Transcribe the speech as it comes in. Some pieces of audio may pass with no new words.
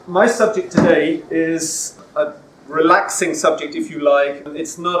My subject today is a relaxing subject, if you like.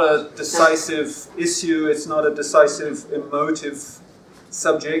 It's not a decisive issue, it's not a decisive emotive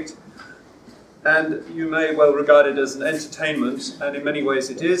subject, and you may well regard it as an entertainment, and in many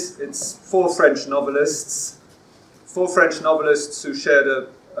ways it is. It's four French novelists who shared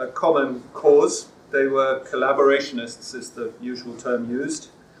a common cause. They were collaborationists, is the usual term used.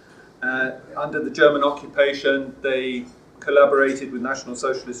 Under the German occupation, they collaborated with National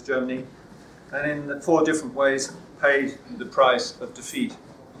Socialist Germany, and in four different ways paid the price of defeat.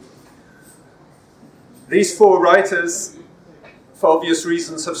 These four writers, for obvious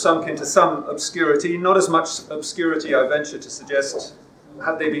reasons, have sunk into some obscurity. Not as much obscurity, I venture to suggest,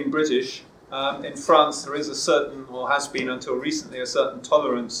 had they been British. In France, there is a certain, or has been until recently, a certain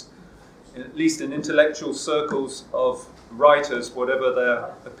tolerance, at least in intellectual circles, of writers, whatever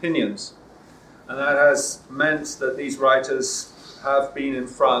their opinions. And that has meant that these writers have been in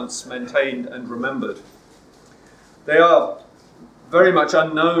France maintained and remembered. They are very much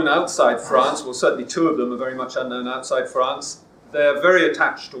unknown outside France, well, certainly two of them are very much unknown outside France. They're very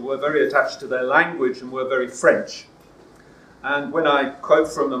attached, or were very attached to their language, and were very French. And when I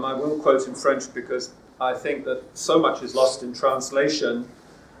quote from them, I will quote in French because I think that so much is lost in translation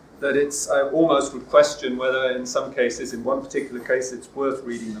that I almost would question whether in some cases, in one particular case, it's worth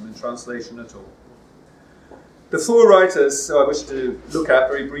reading them in translation at all. The four writers I wish to look at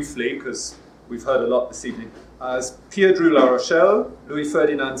very briefly, because we've heard a lot this evening, as Pierre Drieu La Rochelle,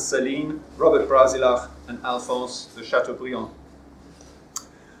 Louis-Ferdinand Céline, Robert Brasillach, and Alphonse de Châteaubriant.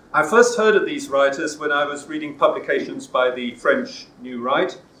 I first heard of these writers when I was reading publications by the French New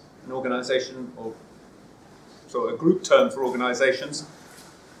Right, an organization, or sort of a group term for organizations,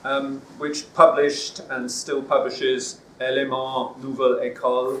 which published and still publishes Éléments Nouvelle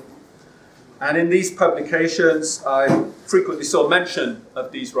École. And in these publications, I frequently saw mention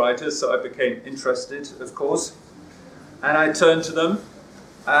of these writers, so I became interested, of course. And I turned to them,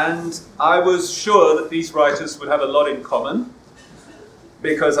 and I was sure that these writers would have a lot in common,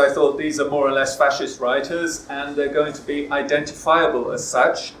 because I thought these are more or less fascist writers, and they're going to be identifiable as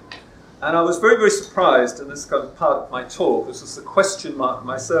such. And I was very, very surprised, and this is kind of part of my talk, this is the question mark of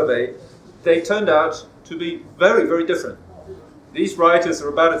my survey. They turned out to be very, very different. These writers are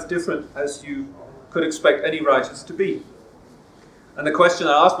about as different as you could expect any writers to be. And the question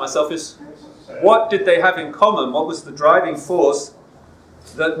I asked myself is, what did they have in common? What was the driving force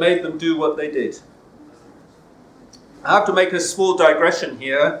that made them do what they did? I have to make a small digression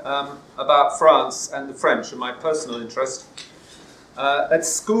here about France and the French and my personal interest. At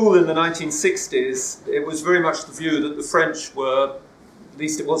school in the 1960s, it was very much the view that the French were, at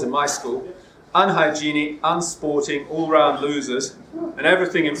least it was in my school, unhygienic, unsporting, all-round losers, and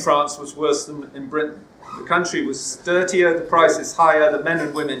everything in France was worse than in Britain. The country was dirtier, the prices higher, the men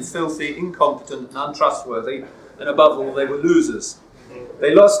and women filthy, incompetent and untrustworthy, and above all, they were losers.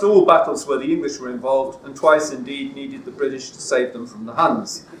 They lost all battles where the English were involved, and twice indeed needed the British to save them from the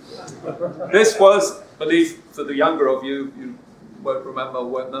Huns. This was, I believe, for the younger of you, you won't remember,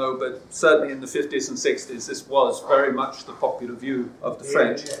 won't know, but certainly in the 50s and 60s, this was very much the popular view of the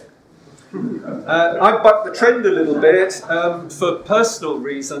French. I bucked the trend a little bit for personal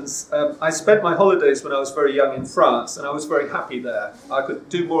reasons. I spent my holidays when I was very young in France, and I was very happy there. I could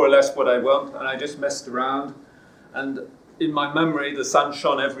do more or less what I want, and I just messed around. And in my memory, the sun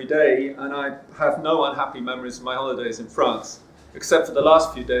shone every day, and I have no unhappy memories of my holidays in France, except for the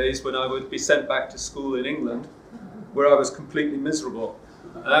last few days when I would be sent back to school in England, where I was completely miserable.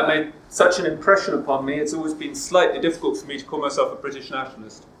 And that made such an impression upon me, it's always been slightly difficult for me to call myself a British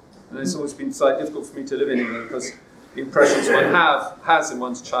nationalist. And it's always been slightly difficult for me to live in England because the impressions one has in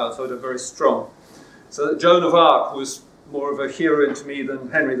one's childhood are very strong. So that Joan of Arc was more of a hero to me than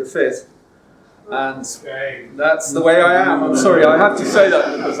Henry V. And that's the way I am. I'm sorry, I have to say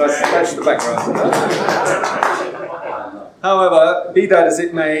that because that's the background. However, be that as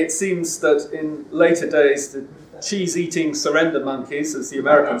it may, it seems that in later days, the cheese-eating surrender monkeys, as the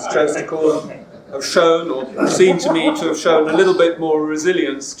Americans chose to call them, have shown, or seem to me to have shown, a little bit more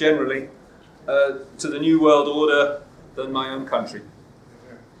resilience generally to the New World Order than my own country.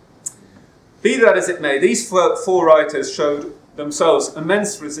 Be that as it may, these four writers showed themselves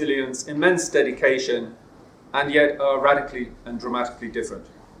immense resilience, immense dedication, and yet are radically and dramatically different.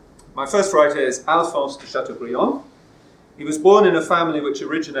 My first writer is Alphonse de Châteaubriant. He was born in a family which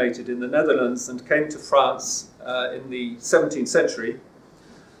originated in the Netherlands and came to France in the 17th century,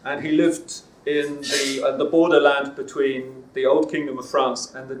 and he lived in the borderland between the Old Kingdom of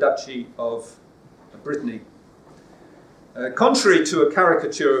France and the Duchy of Brittany. Contrary to a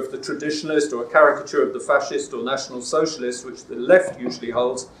caricature of the traditionalist or a caricature of the fascist or national socialist, which the left usually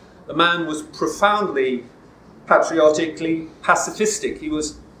holds, the man was profoundly patriotically pacifistic. He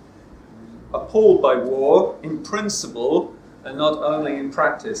was appalled by war in principle and not only in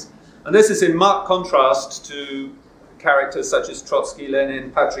practice. And this is in marked contrast to characters such as Trotsky,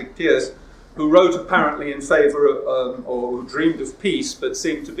 Lenin, Patrick Pearse, who wrote apparently in favor of, or who dreamed of peace, but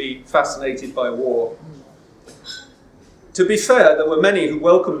seemed to be fascinated by war. To be fair, there were many who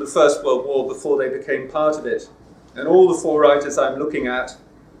welcomed the First World War before they became part of it. And all the four writers I'm looking at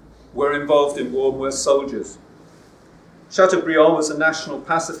were involved in war and were soldiers. Châteaubriant was a national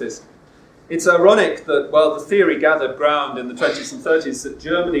pacifist. It's ironic that while the theory gathered ground in the 20s and 30s that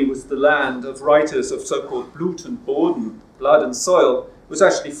Germany was the land of writers of so-called Blut und Boden, blood and soil, it was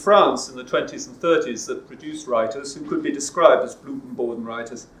actually France in the 20s and 30s that produced writers who could be described as Blut und Boden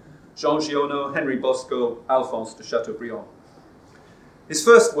writers. Jean Giono, Henry Bosco, Alphonse de Chateaubriand. His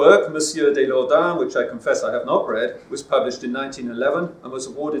first work, Monsieur des Lourdins, which I confess I have not read, was published in 1911 and was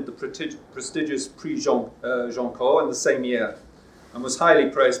awarded the prestigious Prix Goncourt in the same year, and was highly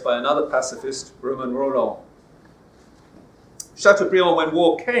praised by another pacifist, Romain Rolland. Chateaubriand, when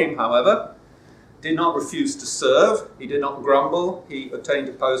war came, however, did not refuse to serve, he did not grumble, he obtained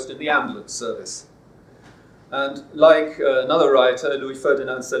a post in the ambulance service. And like another writer,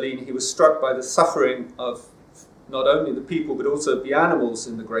 Louis-Ferdinand Céline, he was struck by the suffering of not only the people but also the animals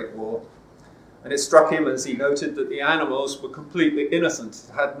in the Great War. And it struck him, as he noted, that the animals were completely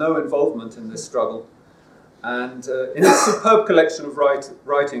innocent, had no involvement in this struggle. And in his superb collection of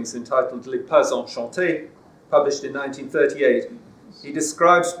writings entitled Les Pas Enchantés, published in 1938, he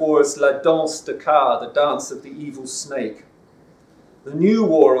describes war as la danse de Car, the dance of the evil snake. The new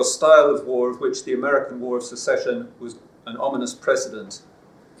war or style of war of which the American War of Secession was an ominous precedent.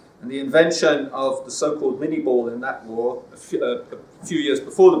 And the invention of the so-called mini-ball in that war, a few years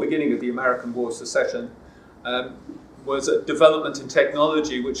before the beginning of the American War of Secession, was a development in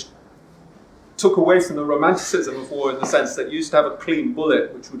technology which took away from the romanticism of war in the sense that you used to have a clean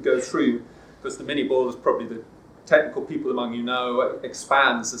bullet which would go through, because the mini-ball, as probably the technical people among you know,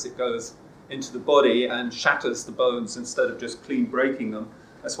 expands as it goes into the body and shatters the bones instead of just clean breaking them.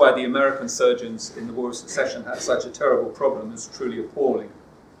 That's why the American surgeons in the War of Secession had such a terrible problem. It's truly appalling.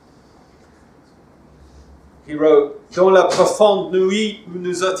 He wrote, Dans la profonde nuit où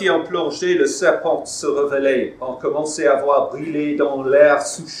nous étions plongés, le serpent se révélait. On commençait à voir briller dans l'air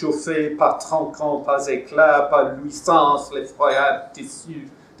sous-chauffé par tronquants, par éclats, par luisance, l'effroyable tissu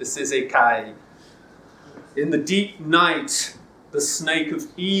de ses écailles. In the deep night, the snake of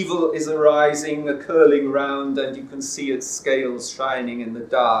evil is arising, curling round, and you can see its scales shining in the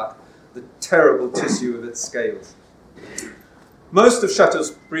dark, the terrible tissue of its scales. Most of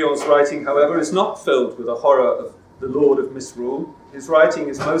Chateaubriand's writing, however, is not filled with a horror of the Lord of Misrule. His writing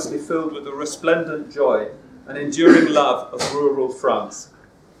is mostly filled with a resplendent joy, an enduring love of rural France.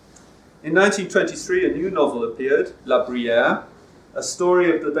 In 1923, a new novel appeared, La Bruyère, a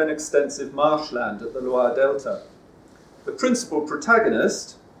story of the then extensive marshland at the Loire Delta. The principal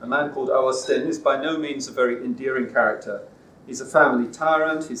protagonist, a man called Augustin, is by no means a very endearing character. He's a family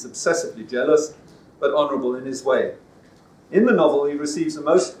tyrant, he's obsessively jealous, but honourable in his way. In the novel, he receives a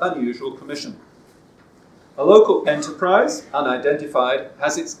most unusual commission. A local enterprise, unidentified,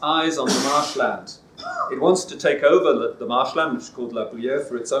 has its eyes on the marshland. It wants to take over the marshland, which is called La Bruyère,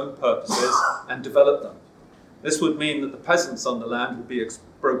 for its own purposes and develop them. This would mean that the peasants on the land will be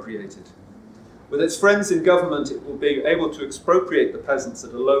expropriated. With its friends in government, it will be able to expropriate the peasants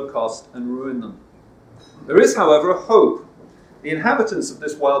at a low cost and ruin them. There is, however, a hope. The inhabitants of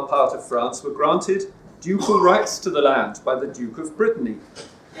this wild part of France were granted ducal rights to the land by the Duke of Brittany.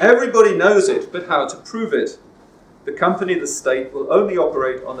 Everybody knows it, but how to prove it? The company, the state, will only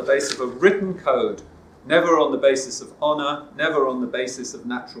operate on the basis of a written code, never on the basis of honour, never on the basis of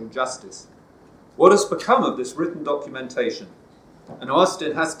natural justice. What has become of this written documentation? And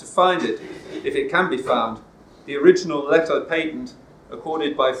Austin has to find it, if it can be found, the original letter patent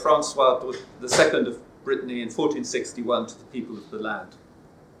accorded by Francois II of Brittany in 1461 to the people of the land.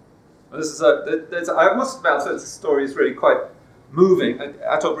 This is I must admit that the story is really quite moving.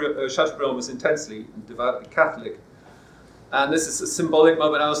 Chateaubriand was intensely and devoutly Catholic. And this is a symbolic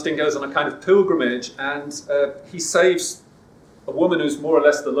moment. Austin goes on a kind of pilgrimage and he saves a woman who's more or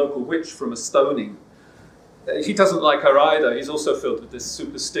less the local witch from a stoning. He doesn't like her either. He's also filled with this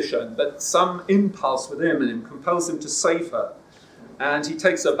superstition. But some impulse within him compels him to save her. And he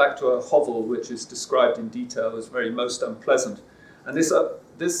takes her back to a hovel, which is described in detail as very most unpleasant. And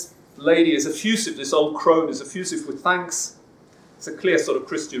this lady is effusive, this old crone is effusive with thanks. It's a clear sort of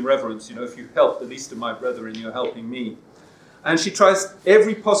Christian reverence, if you help the least of my brethren, you're helping me. And she tries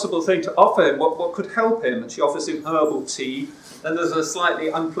every possible thing to offer him, what could help him. And she offers him herbal tea. Then there's a slightly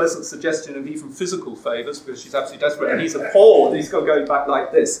unpleasant suggestion of even physical favours, because she's absolutely desperate. And he's appalled. He's got going back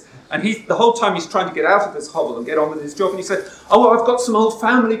like this. And the whole time he's trying to get out of this hovel and get on with his job. And he said, oh, well, I've got some old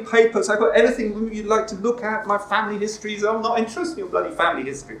family papers. I've got anything you'd like to look at, my family histories. I'm not interested in your bloody family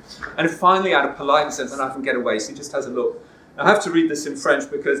history. And finally, out of politeness, says, then I can get away. So he just has a look. Now, I have to read this in French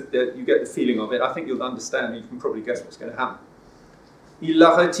because you get the feeling of it. I think you'll understand. You can probably guess what's going to happen. Il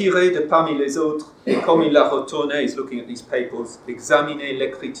l'a retiré de parmi les autres, et comme il la retournait, he's looking at these papers, examiner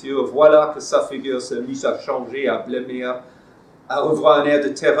l'écriture, voilà que sa figure se mit à changer, à blêmir, à revoir un air de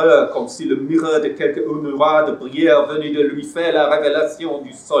terreur, comme si le mireur de quelque honorade brière venait de lui faire la révélation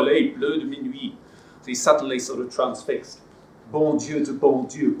du soleil bleu de minuit. So he's suddenly sort of transfixed. Bon Dieu de bon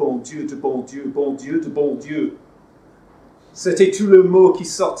Dieu, bon Dieu de bon Dieu, bon Dieu de bon Dieu. C'était tout le mot qui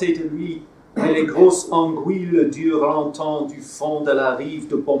sortait de lui. Mais les grosses anguilles durent longtemps du fond de la rive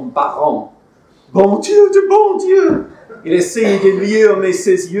de Bombaran. Bon Dieu de bon Dieu! Il essayait de lire, mais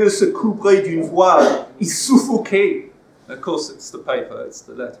ses yeux se couvraient d'une voile. Il suffoquait. Of course, it's the paper, it's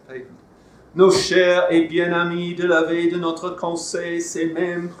the letter paper. Nos chers et bien-amis de la veille de notre conseil, ces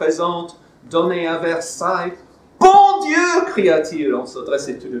mêmes présentes données à Versailles. Bon Dieu! Cria-t-il en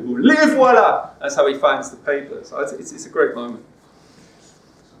s'adressant tout debout. Les voilà! That's how he finds the papers. So it's a great moment.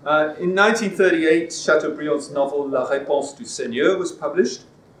 In 1938, Châteaubriant's novel La Réponse du Seigneur was published.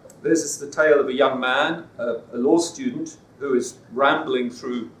 This is the tale of a young man, a law student, who is rambling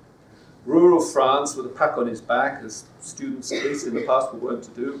through rural France with a pack on his back, as students, at least in the past, were wont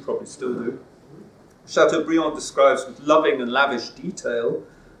to do, probably still do. Châteaubriant describes with loving and lavish detail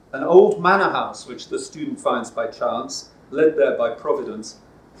an old manor house which the student finds by chance, led there by Providence.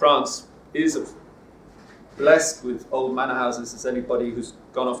 France is blessed with old manor houses, as anybody who's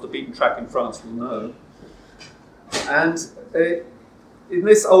gone off the beaten track in France will know. And in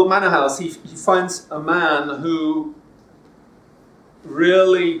this old manor house, he finds a man who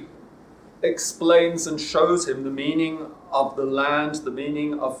really explains and shows him the meaning of the land, the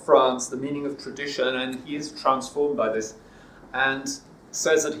meaning of France, the meaning of tradition, and he is transformed by this and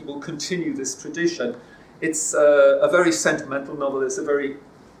says that he will continue this tradition. It's a very sentimental novel, it's a very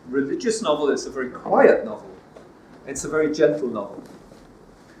religious novel, it's a very quiet novel, it's a very gentle novel.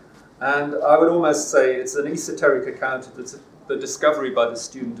 And I would almost say it's an esoteric account of the discovery by the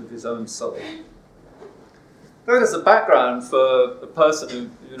student of his own soul. That is a background for a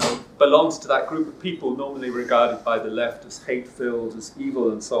person who, belongs to that group of people normally regarded by the left as hate-filled, as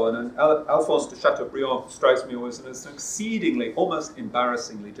evil, and so on. And Alphonse de Chateaubriand strikes me always as an exceedingly, almost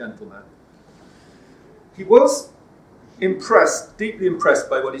embarrassingly gentle man. He was impressed, deeply impressed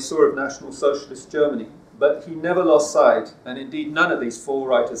by what he saw of National Socialist Germany, but he never lost sight, and indeed none of these four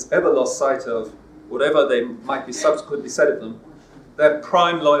writers ever lost sight of, whatever they might be subsequently said of them, their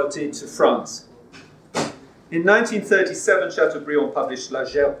prime loyalty to France. In 1937, Chateaubriand published La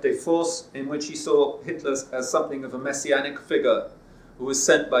Gerbe des Forces, in which he saw Hitler as something of a messianic figure who was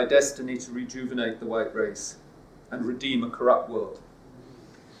sent by destiny to rejuvenate the white race and redeem a corrupt world.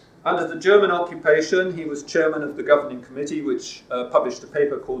 Under the German occupation, he was chairman of the governing committee, which published a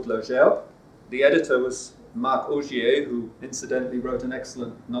paper called La Gerbe. The editor was Marc Augier, who incidentally wrote an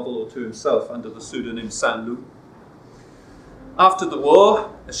excellent novel or two himself under the pseudonym Saint-Loup. After the war,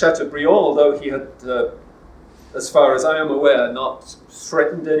 Chateaubriand, although he had, as far as I am aware, not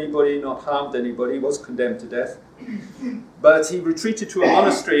threatened anybody, not harmed anybody, was condemned to death. But he retreated to a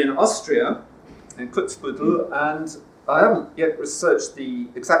monastery in Austria, in Kitzbühel, and I haven't yet researched the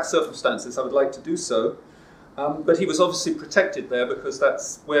exact circumstances. I would like to do so. But he was obviously protected there because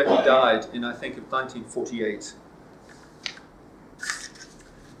that's where he died in, I think, of 1948.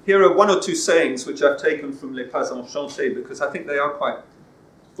 Here are one or two sayings which I've taken from Les Pas Enchantés because I think they are quite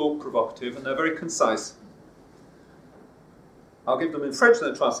thought-provocative and they're very concise. I'll give them in French and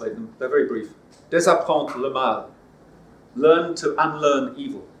then translate them. They're very brief. Désapprendre le mal. Learn to unlearn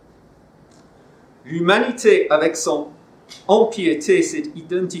evil. L'humanité avec son empiété s'est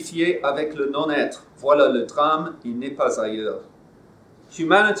identifiée avec le non-être. Voilà le drame, il n'est pas ailleurs.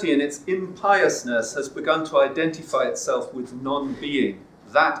 Humanity in its impiousness has begun to identify itself with non-being.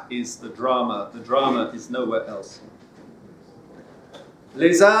 That is the drama. The drama is nowhere else.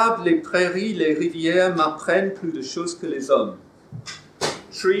 Les arbres, les prairies, les rivières m'apprennent plus de choses que les hommes.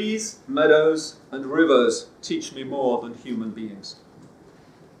 Trees, meadows, and rivers teach me more than human beings.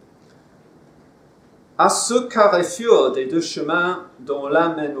 À ce carrefour des deux chemins dont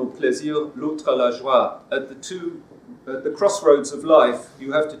l'un mène au plaisir, l'autre à la joie. At the crossroads of life,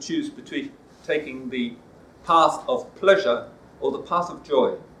 you have to choose between taking the path of pleasure or the path of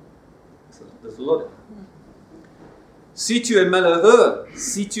joy. So there's a lot of it. Si tu es malheureux,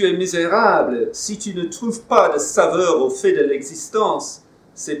 si tu es misérable, si tu ne trouves pas de saveur au fait de l'existence,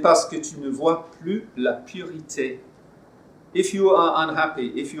 c'est parce que tu ne vois plus la pureté. If you are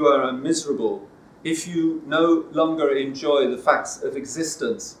unhappy, if you are miserable, if you no longer enjoy the facts of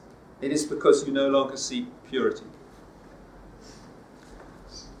existence, it is because you no longer see purity.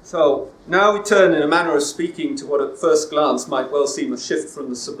 So, now we turn in a manner of speaking to what at first glance might well seem a shift from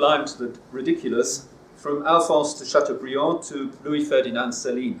the sublime to the ridiculous, from Alphonse de Châteaubriant to Louis Ferdinand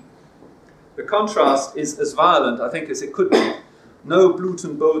Céline. The contrast is as violent, I think, as it could be. No Blut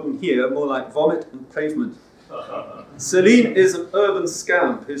und Boden here, more like vomit and pavement. Céline is an urban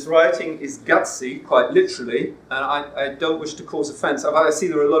scamp whose writing is gutsy, quite literally, and I don't wish to cause offence. I see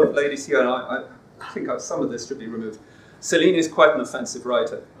there are a lot of ladies here, and I think some of this should be removed. Céline is quite an offensive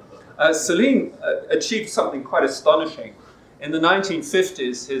writer. Céline achieved something quite astonishing. In the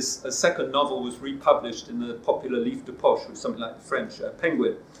 1950s, his second novel was republished in the popular Livre de Poche, or something like the French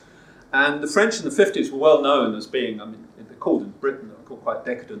Penguin. And the French in the 50s were well known as being, I mean, they're called in Britain, they're called quite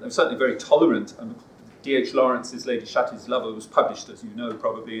decadent. They're certainly very tolerant. D.H. Lawrence's Lady Chatter's Lover was published, as you know,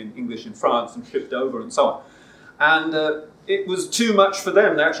 probably in English in France and shipped over and so on. And it was too much for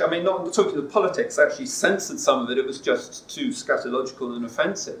them. They actually, I mean, not talking to the politics, actually censored some of it. It was just too scatological and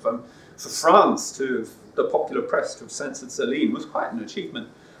offensive. For France, the popular press to have censored Céline was quite an achievement.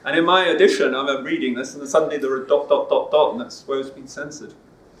 And in my edition, I'm reading this, and suddenly there are ... and that's where it's been censored.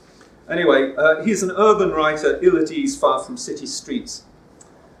 Anyway, he's an urban writer, ill at ease, far from city streets.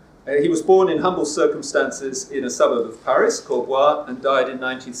 He was born in humble circumstances in a suburb of Paris, Courbois, and died in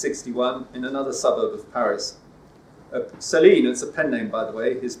 1961 in another suburb of Paris. Céline, it's a pen name, by the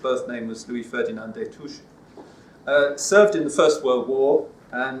way, his birth name was Louis Ferdinand Destouches, served in the First World War,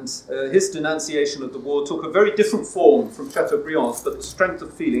 and his denunciation of the war took a very different form from Chateaubriand's, but the strength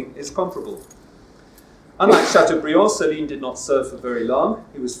of feeling is comparable. Unlike Chateaubriand, Céline did not serve for very long.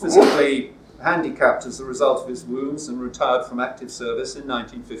 He was physically handicapped as a result of his wounds and retired from active service in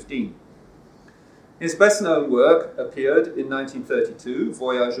 1915. His best-known work appeared in 1932,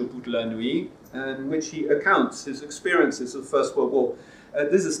 Voyage au bout de la nuit, in which he recounts his experiences of the First World War.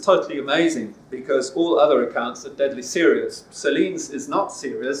 This is totally amazing because all other accounts are deadly serious. Céline's is not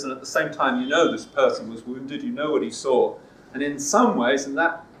serious, and at the same time you know this person was wounded, you know what he saw, and in some ways, and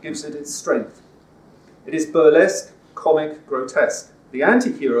that gives it its strength. It is burlesque, comic, grotesque. The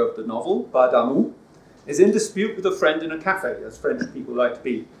anti-hero of the novel, Badamu, is in dispute with a friend in a cafe, as French people like to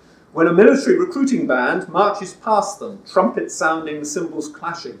be, when a military recruiting band marches past them, trumpets sounding, cymbals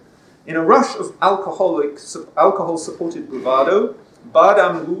clashing. In a rush of alcohol-supported bravado,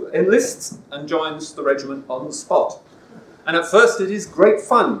 Badamu enlists and joins the regiment on the spot. And at first it is great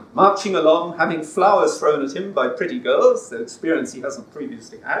fun, marching along, having flowers thrown at him by pretty girls, the experience he hasn't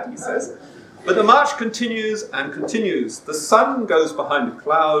previously had, he says. But the march continues and continues. The sun goes behind a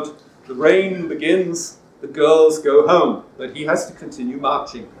cloud, the rain begins, the girls go home, but he has to continue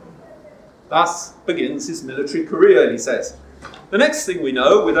marching. Thus begins his military career, he says. The next thing we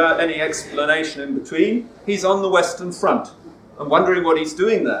know, without any explanation in between, he's on the Western Front and wondering what he's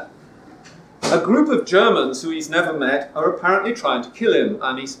doing there. A group of Germans who he's never met are apparently trying to kill him,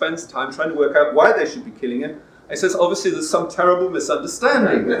 and he spends time trying to work out why they should be killing him. He says, obviously there's some terrible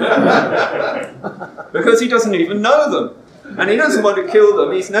misunderstanding. Because he doesn't even know them. And he doesn't want to kill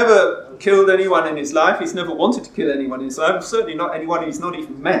them. He's never killed anyone in his life. He's never wanted to kill anyone in his life. Certainly not anyone he's not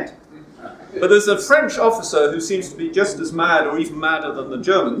even met. But there's a French officer who seems to be just as mad or even madder than the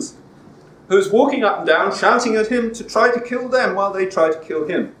Germans, who's walking up and down, shouting at him to try to kill them while they try to kill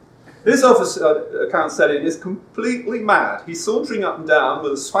him. This officer, Count Céline, is completely mad. He's sauntering up and down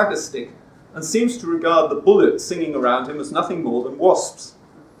with a swagger stick and seems to regard the bullets singing around him as nothing more than wasps.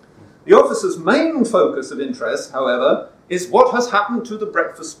 The officer's main focus of interest, however, is what has happened to the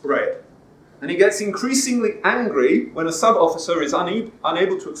breakfast bread. And he gets increasingly angry when a sub-officer is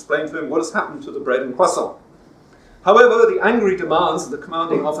unable to explain to him what has happened to the bread and croissant. However, the angry demands of the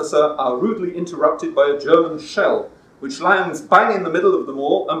commanding officer are rudely interrupted by a German shell, which lands bang in the middle of them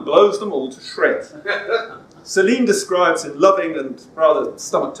all and blows them all to shreds. Céline describes in loving and rather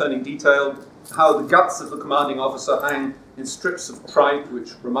stomach-turning detail how the guts of the commanding officer hang in strips of tripe,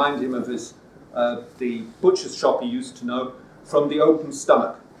 which remind him of the butcher's shop he used to know, from the open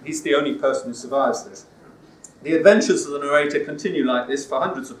stomach. He's the only person who survives this. The adventures of the narrator continue like this for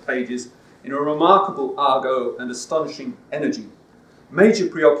hundreds of pages in a remarkable argot and astonishing energy. Major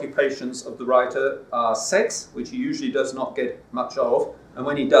preoccupations of the writer are sex, which he usually does not get much of, and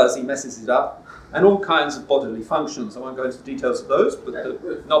when he does, he messes it up, and all kinds of bodily functions. I won't go into the details of those, but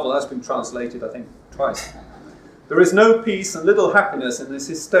the novel has been translated, I think, twice. There is no peace and little happiness in this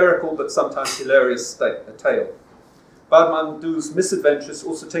hysterical but sometimes hilarious tale. Badmandu's misadventures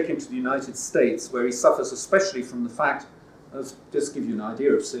also take him to the United States, where he suffers especially from the fact, let's just give you an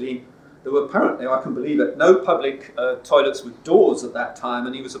idea of Céline, there were apparently, I can believe it, no public toilets with doors at that time,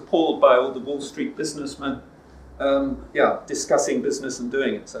 and he was appalled by all the Wall Street businessmen, discussing business and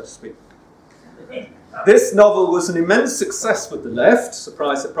doing it, so to speak. This novel was an immense success with the left,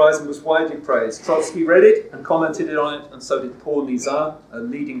 surprise, surprise, and was widely praised. Trotsky read it and commented on it, and so did Paul Nizar, a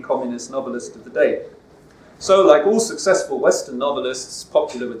leading communist novelist of the day. So, like all successful Western novelists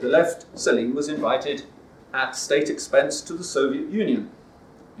popular with the left, Céline was invited at state expense to the Soviet Union.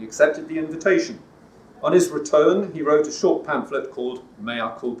 He accepted the invitation. On his return, he wrote a short pamphlet called Mea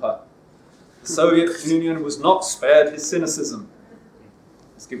Culpa. The Soviet Union was not spared his cynicism.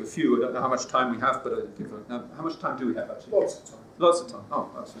 Let's give a few. I don't know how much time we have, but how much time do we have, actually? Lots of time. Lots of time. Oh,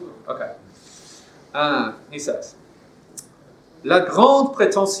 absolutely. Okay. He says, La grande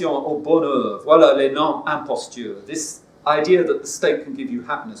prétention au bonheur, voilà l'énorme imposture. This idea that the state can give you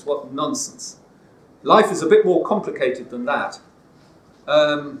happiness, what nonsense. Life is a bit more complicated than that.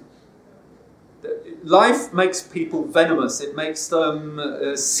 Life makes people venomous, it makes them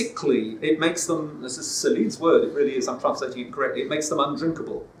sickly, it makes them, this is Céline's word, it really is, I'm translating it correctly, it makes them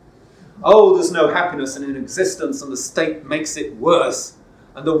undrinkable. Oh, there's no happiness in existence and the state makes it worse.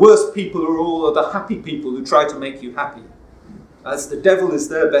 And the worst people are the happy people who try to make you happy. As the devil is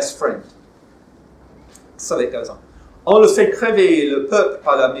their best friend. So it goes on. On le fait crever le peuple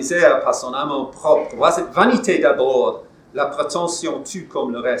par la misère, par son amour propre. Was it vanité d'abord? La prétention tue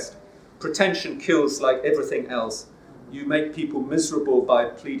comme le reste. Pretension kills like everything else. You make people miserable by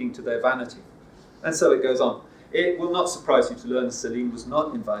pleading to their vanity. And so it goes on. It will not surprise you to learn that Céline was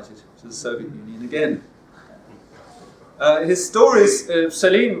not invited to the Soviet Union again. His stories,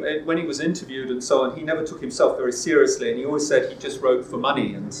 Céline, when he was interviewed and so on, he never took himself very seriously, and he always said he just wrote for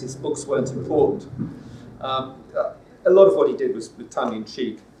money and his books weren't important. A lot of what he did was with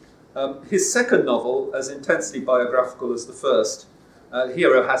tongue-in-cheek. His second novel, as intensely biographical as the first,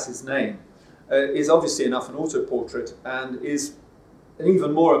 Hero Has His Name, is obviously enough an auto-portrait and is an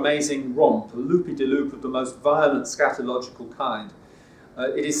even more amazing romp, a loopy-de-loop of the most violent scatological kind.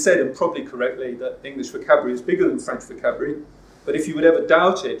 It is said, and probably correctly, that English vocabulary is bigger than French vocabulary, but if you would ever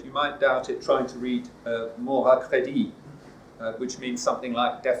doubt it, you might doubt it trying to read mort à crédit, which means something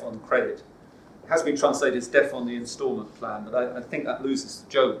like death on credit. It has been translated as death on the installment plan, but I think that loses the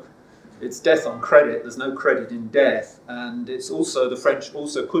joke. It's death on credit, there's no credit in death, and it's also, the French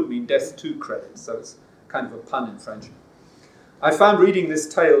also could mean death to credit, so it's kind of a pun in French. I found reading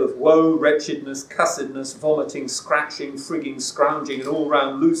this tale of woe, wretchedness, cussedness, vomiting, scratching, frigging, scrounging, and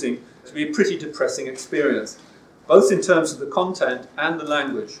all-round losing to be a pretty depressing experience, both in terms of the content and the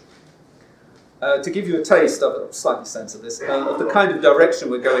language. To give you a taste, of slightly censor this, of the kind of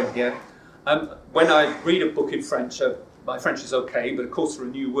direction we're going here, when I read a book in French, my French is okay, but of course there are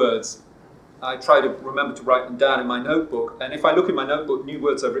new words. I try to remember to write them down in my notebook, and if I look in my notebook, new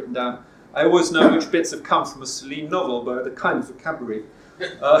words I've written down, I always know which bits have come from a Céline novel by the kind of vocabulary.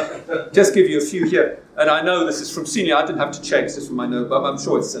 Just give you a few here. And I know this is from Céline. I didn't have to check. This is from my notebook. I'm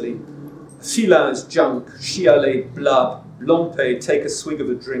sure it's Céline. Filin's junk, chialer, blub, lompe, take a swig of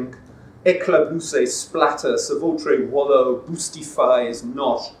a drink, éclabousse, splatter, se vautre, wallow, boostify is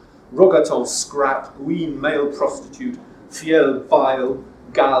not, rogaton, scrap, guine, male prostitute, fiel, bile,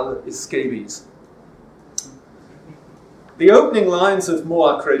 gal, is scabies. The opening lines of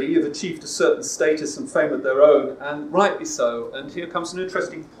Mort à crédit have achieved a certain status and fame of their own, and rightly so. And here comes an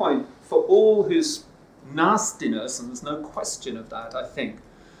interesting point. For all his nastiness, and there's no question of that, I think,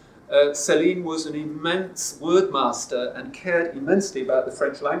 Céline was an immense word master and cared immensely about the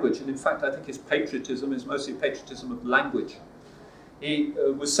French language. And in fact, I think his patriotism is mostly patriotism of language. He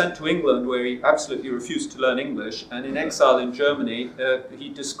was sent to England, where he absolutely refused to learn English, and in exile in Germany, he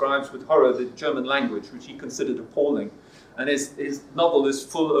describes with horror the German language, which he considered appalling. And his novel is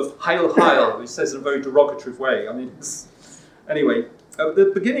full of Heil Heil, which says in a very derogatory way. I mean, anyway,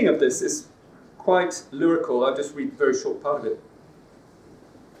 the beginning of this is quite lyrical. I'll just read a very short part of it.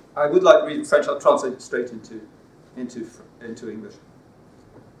 I would like to read in French. I'll translate it straight into English.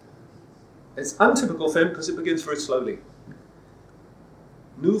 It's untypical for him because it begins very slowly.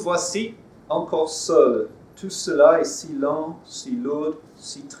 Nous voici encore seuls. Tout cela est si lent, si lourd,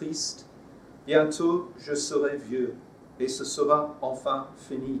 si triste. Bientôt je serai vieux. Et ce sera enfin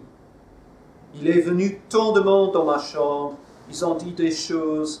fini. Il est venu tant de monde dans ma chambre, ils ont dit des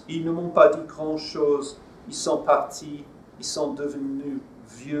choses, ils ne m'ont pas dit grand-chose, ils sont partis, ils sont devenus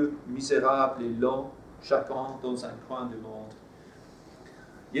vieux, misérables et lents, chacun dans un coin du monde.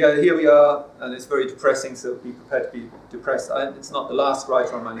 Yeah, here we are, and it's very depressing, so be prepared to be depressed. It's not the last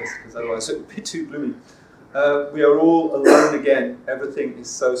writer on my list, because otherwise it would be too gloomy. We are all alone again. Everything is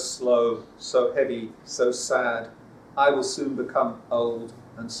so slow, so heavy, so sad. I will soon become old,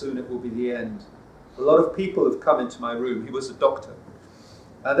 and soon it will be the end. A lot of people have come into my room. He was a doctor.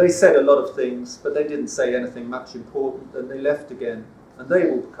 They said a lot of things, but they didn't say anything much important, and they left again. And they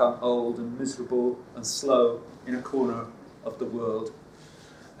will become old and miserable and slow in a corner of the world.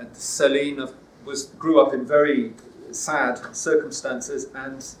 And Céline grew up in very sad circumstances,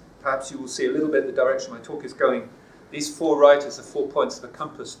 and perhaps you will see a little bit the direction my talk is going. These 4 writers are 4 points of a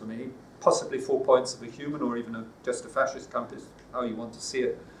compass for me, possibly 4 points of a human or even just a fascist compass, how you want to see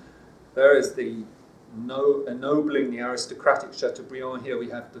it. There is the ennobling, the aristocratic Châteaubriant. Here we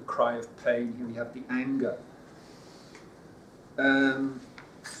have the cry of pain. Here we have the anger.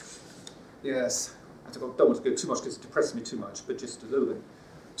 Yes, I don't want to go too much because it depresses me too much, but just a little bit.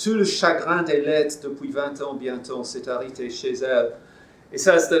 Tout le chagrin des lettres depuis 20 ans bientôt s'est arrêté chez elle. It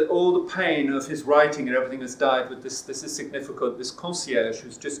says that all the pain of his writing and everything has died, but this is significant. This concierge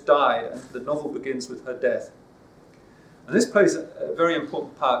who's just died, and the novel begins with her death. And this plays a very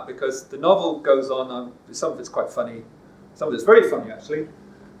important part because the novel goes on, some of it's quite funny, some of it's very funny actually,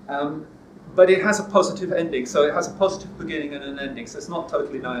 but it has a positive ending, so it has a positive beginning and an ending, so it's not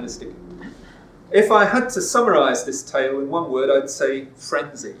totally nihilistic. If I had to summarize this tale in one word, I'd say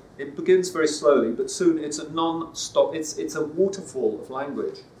frenzy. It begins very slowly, but soon it's a non-stop, it's a waterfall of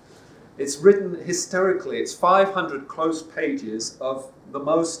language. It's written hysterically. It's 500 close pages of the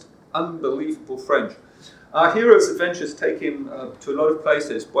most unbelievable French. Our hero's adventures take him to a lot of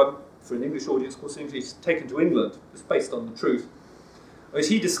places. One, for an English audience, of course, he's taken to England. It's based on the truth, which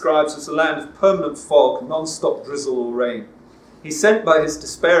he describes as a land of permanent fog, non-stop drizzle or rain. He's sent by his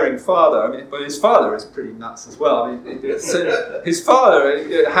despairing father. But his father is pretty nuts as well. His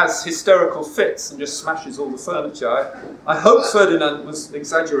father has hysterical fits and just smashes all the furniture. I hope Ferdinand was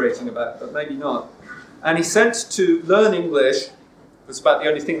exaggerating about it, but maybe not. And he's sent to learn English. It's about the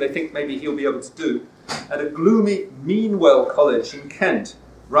only thing they think maybe he'll be able to do, at a gloomy Meanwell College in Kent,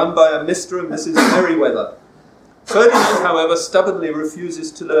 run by a Mr. and Mrs. Merriweather. Ferdinand, however, stubbornly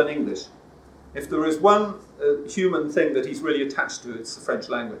refuses to learn English. If there is one human thing that he's really attached to, it's the French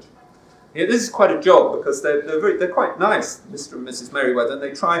language. Yeah, this is quite a job because they're quite nice, Mr. and Mrs. Merriweather, and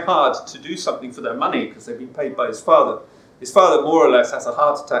they try hard to do something for their money because they've been paid by his father. His father more or less has a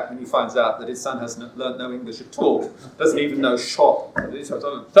heart attack when he finds out that his son hasn't learned no English at all, doesn't even know shop. That's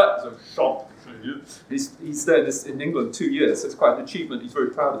a shop. He's there in England 2 years, so it's quite an achievement. He's very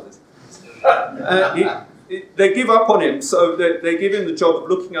proud of this. They give up on him, so they give him the job of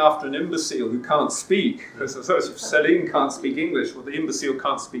looking after an imbecile who can't speak. Because if Céline can't speak English, well, the imbecile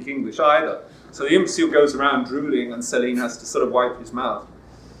can't speak English either. So the imbecile goes around drooling, and Céline has to sort of wipe his mouth.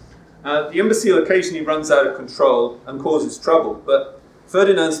 The imbecile occasionally runs out of control and causes trouble, but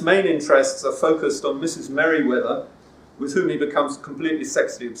Ferdinand's main interests are focused on Mrs. Merriweather, with whom he becomes completely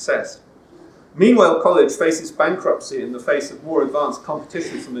sexually obsessed. Meanwhile, college faces bankruptcy in the face of more advanced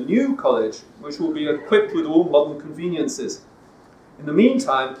competition from a new college, which will be equipped with all modern conveniences. In the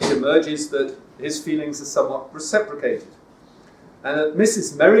meantime, it emerges that his feelings are somewhat reciprocated. And that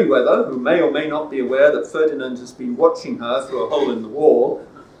Mrs. Merriweather, who may or may not be aware that Ferdinand has been watching her through a hole in the wall,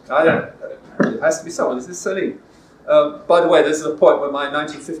 it has to be someone. Is this Céline? By the way, this is a point where my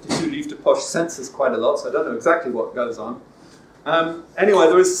 1952 Livre de Poche censors quite a lot, so I don't know exactly what goes on. Anyway,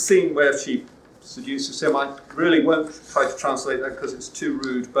 there is a scene where she seduces him. I really won't try to translate that because it's too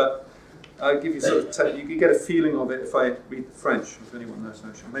rude, but I'll give you you can get a feeling of it if I read the French, if anyone knows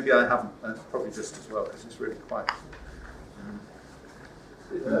French. Maybe I haven't, probably just as well, because it's really quite...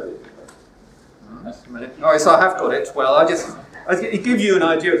 Just a minute. All right, so I have got it. Well, I give you an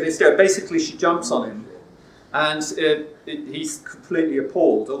idea of this. Basically, she jumps on him, and he's completely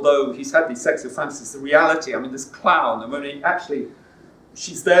appalled. Although he's had these sexual fantasies, the reality, this clown, and when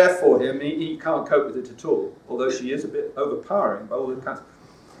she's there for him, he can't cope with it at all. Although she is a bit overpowering by all accounts.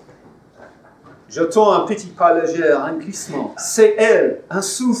 Je tends un petit pas léger, un glissement. C'est elle, un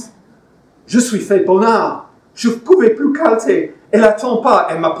souffle. Je suis fait bonnard. Je ne pouvais plus calter. Elle attend pas,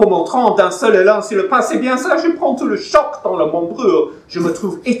 elle m'a montrant d'un seul élan sur le pas. C'est bien ça, je prends tout le choc dans la membrure. Je me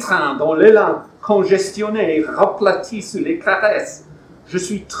trouve étreint dans l'élan, congestionné, raplati sous les caresses. Je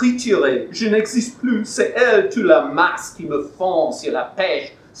suis trituré, je n'existe plus. C'est elle, toute la masse qui me fond sur la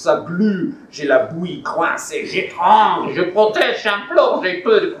pêche. Ça glue, j'ai la bouille coincée, j'étrangle, je protège, j'implore, j'ai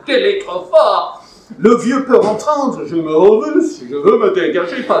peur qu'elle est trop fort. Le vieux peut entendre, je me revulse, je veux me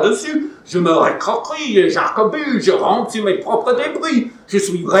dégager par-dessus, je me récroquille et j'arcabule, je rentre sur mes propres débris, je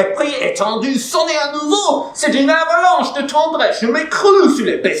suis repris, étendu, sonné à nouveau, c'est une avalanche de tendresse, je m'écroule sur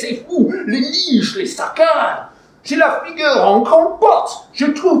les baissers fous, les niches, les saccades. J'ai la figure en compote. Je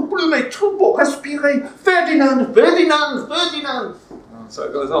trouve plus mes trous pour respirer. Ferdinand, Ferdinand, Ferdinand. So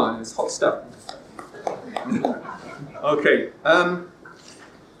it goes on, it's hot stuff. Okay.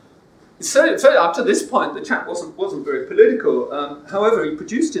 So up to this point, the chap wasn't very political. However, he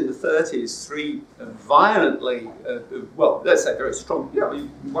produced in the 30s three violently, let's say very strong,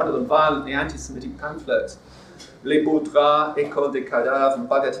 one of them violently anti-Semitic pamphlets, Les Beaux Draps, École des Cadavres, and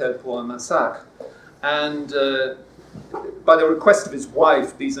Bagatelle pour un Massacre. And by the request of his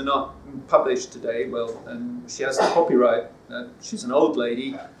wife, these are not published today. And she has the copyright. She's an old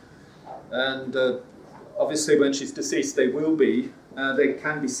lady, and obviously when she's deceased, they will be. They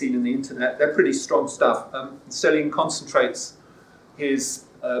can be seen in the internet. They're pretty strong stuff. Céline concentrates his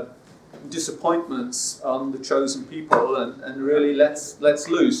disappointments on the chosen people and really lets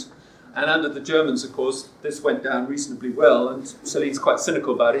loose. And under the Germans, of course, this went down reasonably well, and Céline's quite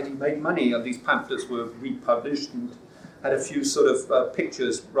cynical about it. He made money. These pamphlets were republished and had a few sort of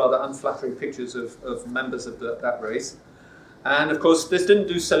pictures, rather unflattering pictures of members of that race. And of course, this didn't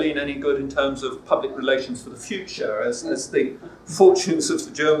do Céline any good in terms of public relations for the future, as the fortunes of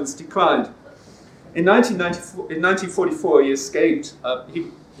the Germans declined. In 1944, he escaped. He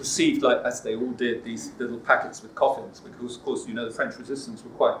received, like as they all did, these little packets with coffins, because of course, the French resistance were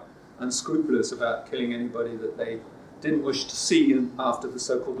quite unscrupulous about killing anybody that they didn't wish to see after the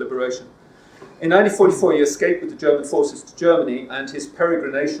so-called liberation. In 1944, he escaped with the German forces to Germany, and his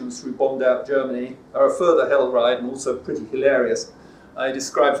peregrinations through bombed-out Germany are a further hell ride and also pretty hilarious. He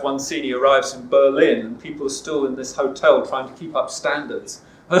describes one scene. He arrives in Berlin, and people are still in this hotel trying to keep up standards.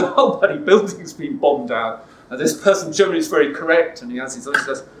 And the whole bloody building's been bombed out. And this person generally is very correct, and he has his own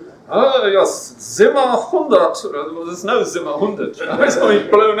says, "Oh, yes, Zimmer 100." Well, there's no Zimmer 100. It's only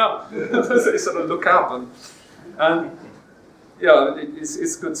blown up. They sort of look up and yeah,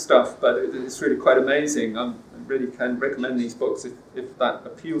 it's good stuff, but it's really quite amazing. I really can recommend these books if that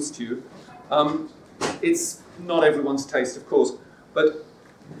appeals to you. It's not everyone's taste, of course, but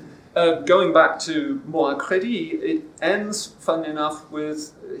going back to Mot à Crédit, it ends, funnily enough,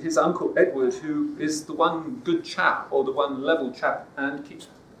 with his uncle Edward, who is the one good chap, or the one level chap, and keeps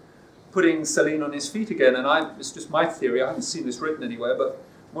putting Céline on his feet again. And it's just my theory, I haven't seen this written anywhere, but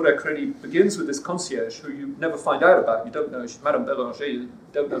Mot à Crédit begins with this concierge who you never find out about. You don't know, she's Madame Bélanger, you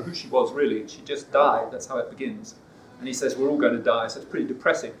don't know who she was really. She just died, that's how it begins. And he says, we're all going to die, so it's pretty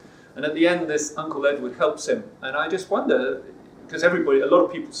depressing. And at the end, this Uncle Edward helps him. And I just wonder, because a lot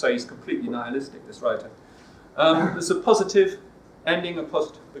of people say he's completely nihilistic, this writer. There's a positive ending, a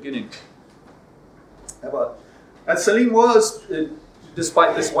positive beginning. And Céline was,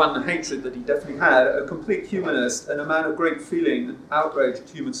 despite this one hatred that he definitely had, a complete humanist and a man of great feeling and outrage at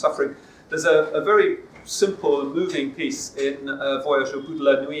human suffering. There's a very simple and moving piece in Voyage au bout de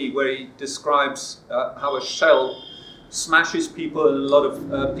la nuit where he describes how a shell smashes people and a lot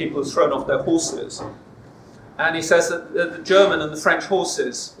of people are thrown off their horses. And he says that the German and the French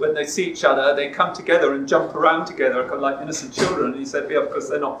horses, when they see each other, they come together and jump around together, kind of like innocent children. And he said, yeah, because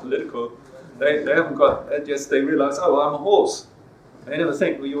they're not political. They haven't got, they realise, oh, I'm a horse. They never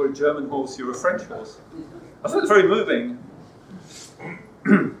think, well, you're a German horse, you're a French horse. I thought it was very moving.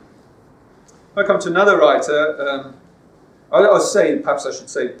 I come to another writer. Perhaps I should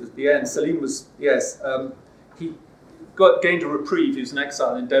say at the end, Céline was, he gained a reprieve. He was in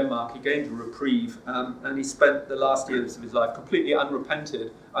exile in Denmark. He gained a reprieve, and he spent the last years of his life completely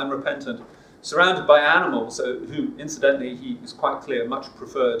unrepentant, surrounded by animals, who, incidentally, he was quite clear, much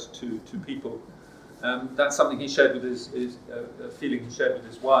preferred to people. That's something he shared with his feeling he shared with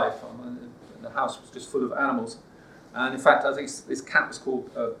his wife. The house was just full of animals, and in fact, I think this cat was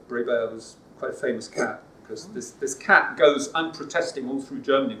called Breber. It was quite a famous cat because this cat goes unprotesting all through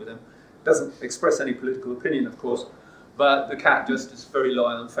Germany with him. Doesn't express any political opinion, of course, but the cat just is very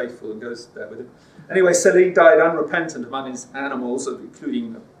loyal and faithful and goes there with him. Anyway, Céline died unrepentant among his animals,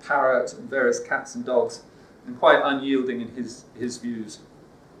 including a parrot and various cats and dogs, and quite unyielding in his views.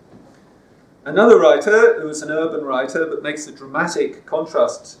 Another writer, who was an urban writer but makes a dramatic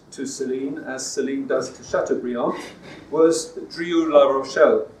contrast to Céline, as Céline does to Châteaubriant, was Drieu La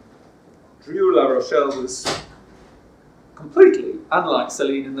Rochelle. Drieu La Rochelle was completely unlike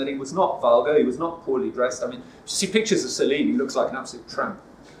Céline in that he was not vulgar, he was not poorly dressed. I mean, if you see pictures of Céline, he looks like an absolute tramp.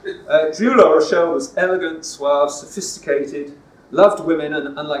 Drieu La Rochelle was elegant, suave, sophisticated, loved women,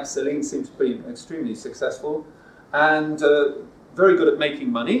 and unlike Céline, seemed to be extremely successful, and very good at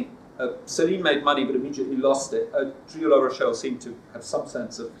making money. Céline made money but immediately lost it. Drieu La Rochelle seemed to have some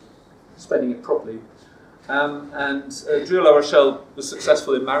sense of spending it properly. And Drieu La Rochelle was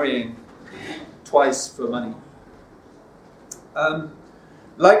successful in marrying twice for money.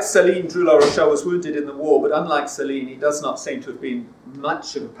 Like Céline, Drieu La Rochelle was wounded in the war, but unlike Céline, he does not seem to have been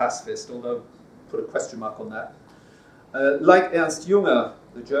much of a pacifist, although put a question mark on that. Like Ernst Junger,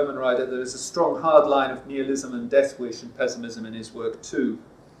 the German writer, there is a strong hard line of nihilism and death wish and pessimism in his work too.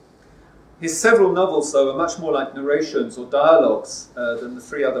 His several novels, though, are much more like narrations or dialogues than the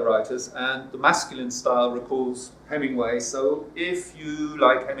three other writers, and the masculine style recalls Hemingway, so if you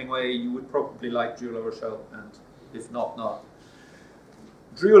like Hemingway, you would probably like Drieu La Rochelle, and if not, not.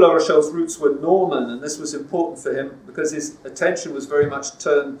 Drieu La Rochelle's roots were Norman, and this was important for him because his attention was very much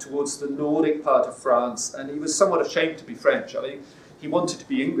turned towards the Nordic part of France, and he was somewhat ashamed to be French. I mean, he wanted to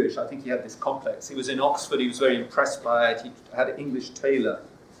be English. I think he had this complex. He was in Oxford, he was very impressed by it. He had an English tailor.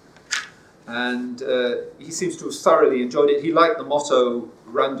 And he seems to have thoroughly enjoyed it. He liked the motto,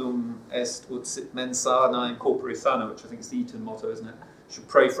 Randum est ut sit mensana in corpore sano, which I think is the Eton motto, isn't it? You should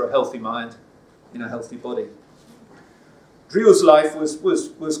pray for a healthy mind in a healthy body. Drieu's life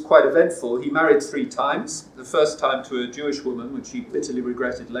was quite eventful. He married 3 times. The first time to a Jewish woman, which he bitterly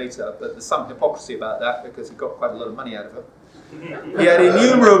regretted later, but there's some hypocrisy about that because he got quite a lot of money out of her. He had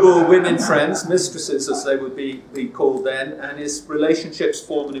innumerable women friends, mistresses as they would be called then, and his relationships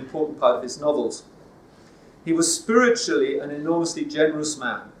form an important part of his novels. He was spiritually an enormously generous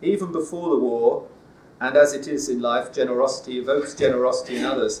man, even before the war, and as it is in life, generosity evokes generosity in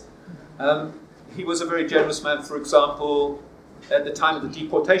others. He was a very generous man. For example, at the time of the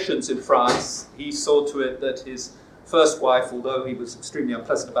deportations in France, he saw to it that his first wife, although he was extremely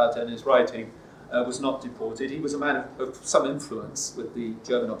unpleasant about her in his writing, was not deported. He was a man of some influence with the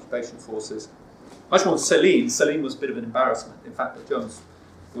German occupation forces. Much more Céline. Céline was a bit of an embarrassment. In fact, the Germans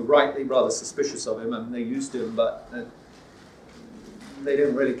were rightly rather suspicious of him, and they used him, but they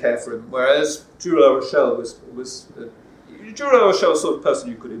didn't really care for him. Whereas Drieu La Rochelle was Drieu La Rochelle was the sort of person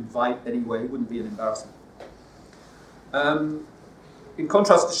you could invite anyway. He wouldn't be an embarrassment. In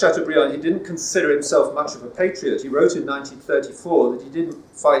contrast to Châteaubriant, he didn't consider himself much of a patriot. He wrote in 1934 that he didn't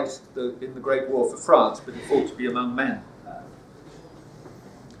fight in the Great War for France, but he fought to be among men.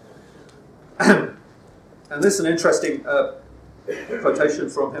 And this is an interesting quotation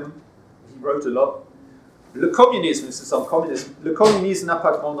from him. He wrote a lot. Le communisme, this is on communism, le communisme n'a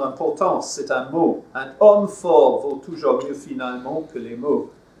pas grande importance, c'est un mot. Un homme fort vaut toujours mieux finalement que les mots.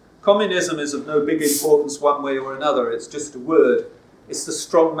 Communism is of no big importance one way or another, it's just a word. It's the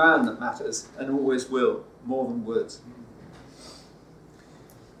strong man that matters, and always will, more than words.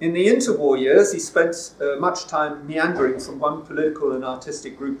 In the interwar years, he spent much time meandering from one political and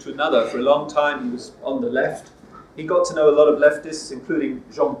artistic group to another. For a long time, he was on the left. He got to know a lot of leftists, including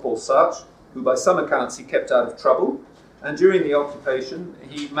Jean-Paul Sartre, who by some accounts he kept out of trouble. And during the occupation,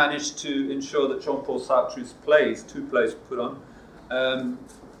 he managed to ensure that Jean-Paul Sartre's plays, 2 plays were put on,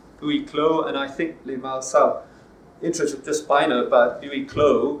 Huis Clos and I think Les Marsals. Interesting, just by note about Huis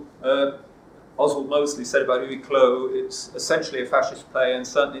Clos, Oswald Mosley said about Huis Clos, it's essentially a fascist play and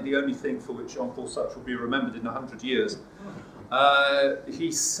certainly the only thing for which Jean-Paul Sartre will be remembered in 100 years.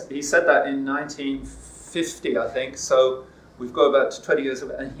 He said that in 1950, I think, so we've got about 20 years of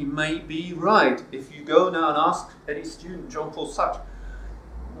it, and he may be right. If you go now and ask any student Jean-Paul Sartre,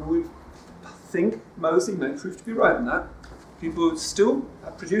 we think Mosley may prove to be right in that. People still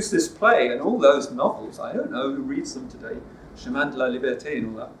produce this play and all those novels. I don't know who reads them today, Chemin de la Liberté and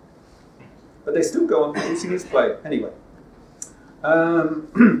all that. But they still go on producing his play. Anyway.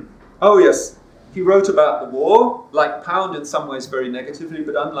 Oh yes, he wrote about the war, like Pound in some ways very negatively,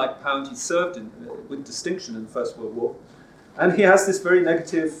 but unlike Pound, he served with distinction in the First World War. And he has this very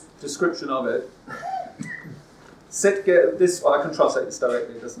negative description of it. I can translate this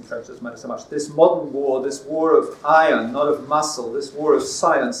directly, it doesn't matter so much. This modern war, this war of iron, not of muscle, this war of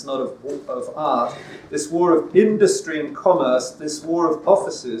science, not of art, this war of industry and commerce, this war of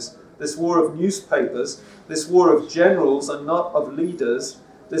offices, this war of newspapers, this war of generals and not of leaders,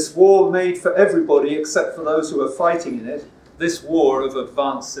 this war made for everybody except for those who are fighting in it, this war of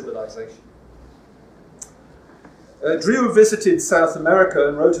advanced civilization. Drieu visited South America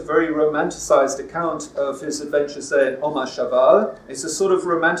and wrote a very romanticized account of his adventures there in Oma Chaval. It's a sort of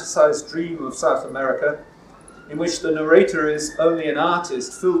romanticized dream of South America in which the narrator is only an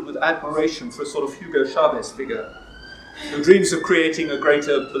artist filled with admiration for a sort of Hugo Chavez figure who dreams of creating a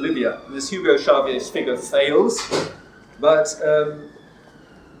greater Bolivia. And this Hugo Chavez figure fails, but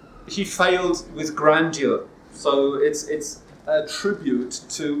he failed with grandeur. So it's a tribute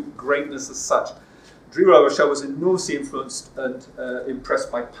to greatness as such. Drieu La Rochelle was enormously influenced and impressed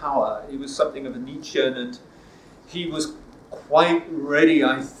by power. He was something of a Nietzschean, and he was quite ready,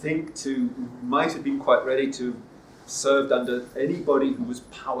 I think, might have been quite ready to serve under anybody who was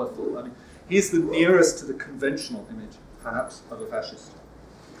powerful. I mean, he's the nearest to the conventional image, perhaps, of a fascist.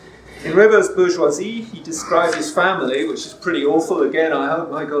 In Rêveuse Bourgeoisie, he describes his family, which is pretty awful. Again, I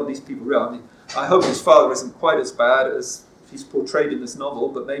hope, my God, these people, I hope his father isn't quite as bad as he's portrayed in this novel,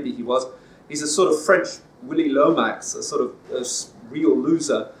 but maybe he was. He's a sort of French Willy Lomax, a sort of a real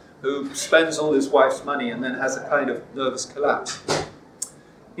loser who spends all his wife's money and then has a kind of nervous collapse.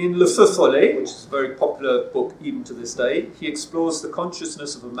 In Le Feu Follet, which is a very popular book even to this day, he explores the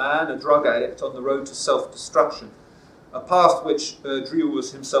consciousness of a man, a drug addict, on the road to self-destruction, a path which Drieu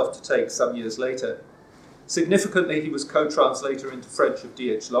was himself to take some years later. Significantly, he was co-translator into French of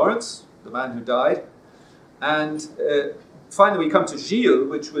D.H. Lawrence, the man who died. And finally, we come to Gilles,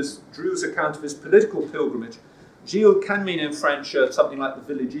 which was Drieu's account of his political pilgrimage. Gilles can mean in French something like the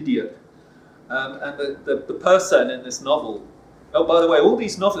village idiot. And the person in this novel, oh, by the way, all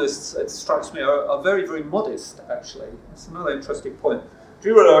these novelists, it strikes me, are very, very modest, actually. That's another interesting point.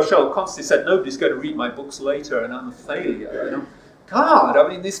 Drieu La Rochelle constantly said, nobody's going to read my books later and I'm a failure. You know? God, I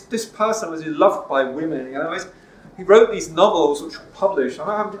mean, this person was loved by women. You know? He wrote these novels which were published.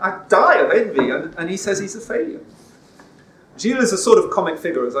 I die of envy, and he says he's a failure. Gilles is a sort of comic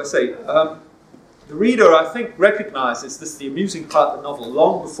figure, as I say. The reader, I think, recognizes, this is the amusing part of the novel,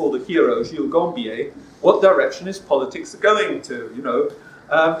 long before the hero, Gilles Gambier, what direction his politics are going to, you know.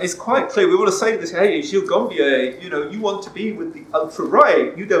 It's quite clear. We want to say to this, hey, Gilles Gambier, you know, you want to be with the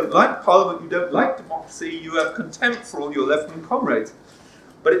ultra-right. You don't like Parliament, you don't like democracy, you have contempt for all your left-wing comrades.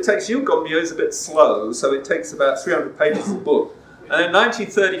 But it takes Gilles Gambier is a bit slow, so it takes about 300 pages of the book. And in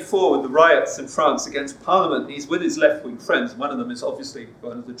 1934, with the riots in France against Parliament, he's with his left-wing friends. One of them is obviously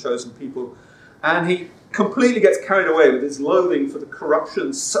one of the chosen people. And he completely gets carried away with his loathing for the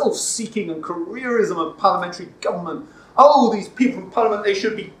corruption, self-seeking and careerism of parliamentary government. Oh, these people in Parliament, they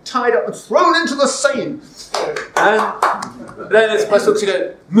should be tied up and thrown into the Seine. And then it's supposed to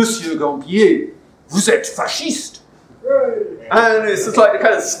go, Monsieur Gambier, vous êtes fasciste. And it's just like the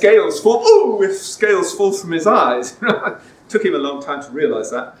kind of scales fall. Oh, if scales fall from his eyes. Took him a long time to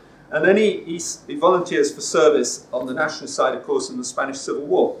realise that. And then he volunteers for service on the nationalist side, of course, in the Spanish Civil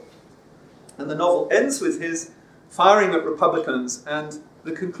War. And the novel ends with his firing at Republicans. And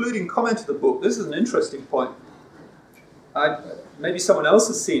the concluding comment of the book, this is an interesting point. Maybe someone else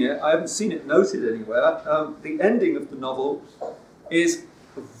has seen it. I haven't seen it noted anywhere. The ending of the novel is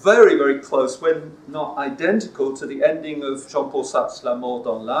very, very close, when not identical, to the ending of Jean-Paul Sartre's La Mort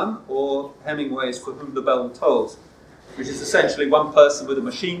dans l'âme, or Hemingway's For Whom the Bell Tolls, which is essentially one person with a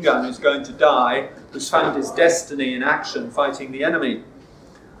machine gun who's going to die, who's found his destiny in action fighting the enemy.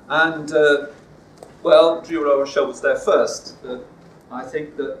 And, well, Drieu La Rochelle was there first. I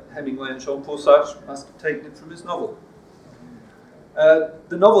think that Hemingway and Jean-Paul Sartre must have taken it from his novel.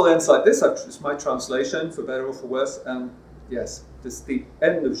 The novel ends like this. It's my translation, for better or for worse. Yes, this is the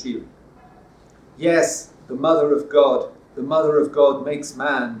end of Gilles. Yes, the mother of God makes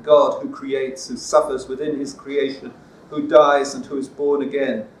man, God who creates, who suffers within his creation, who dies and who is born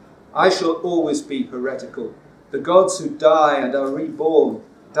again. I shall always be heretical. The gods who die and are reborn,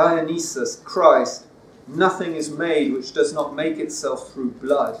 Dionysus, Christ, nothing is made which does not make itself through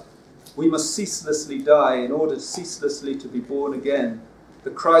blood. We must ceaselessly die in order ceaselessly to be born again. The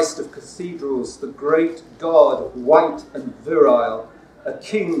Christ of cathedrals, the great God, white and virile, a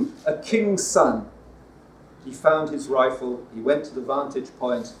king's son. He found his rifle, he went to the vantage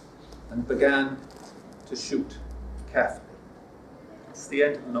point and began to shoot carefully. It's the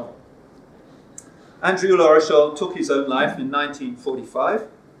end of the novel. Drieu La Rochelle took his own life in 1945,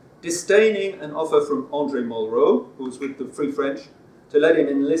 disdaining an offer from André Malraux, who was with the Free French, to let him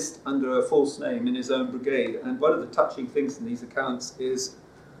enlist under a false name in his own brigade. And one of the touching things in these accounts is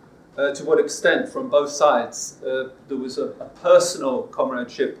to what extent, from both sides, there was a personal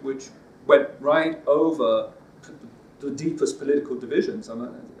comradeship which went right over the deepest political divisions. I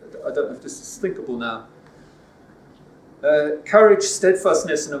don't know if this is thinkable now. Courage,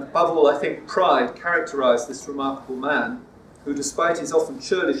 steadfastness, and above all, I think, pride characterized this remarkable man, who, despite his often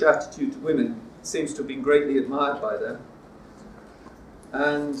churlish attitude to women, seems to have been greatly admired by them.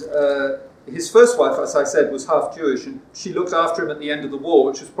 And his first wife, as I said, was half Jewish, and she looked after him at the end of the war,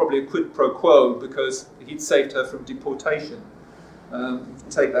 which was probably a quid pro quo because he'd saved her from deportation.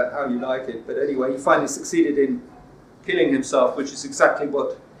 Take that how you like it. But anyway, he finally succeeded in killing himself, which is exactly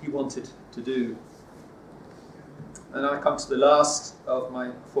what he wanted to do. And I come to the last of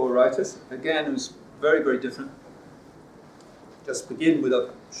my four writers, again, who's very, very different. Just begin with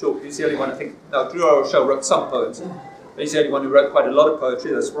a short, he's the only one I think, now Drieu La Rochelle wrote some poems. He's the only one who wrote quite a lot of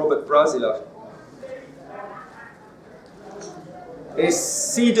poetry. That's Robert Brasillach. Et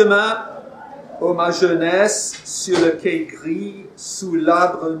si demain, ô ma jeunesse, sur le quai gris, sous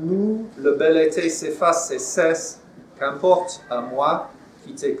l'arbre nu, le bel été s'efface et cesse, qu'importe à moi,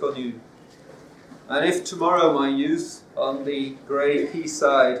 qui t'est connu. And if tomorrow, my youth, on the grey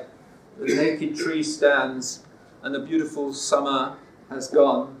quayside, the naked tree stands, and the beautiful summer has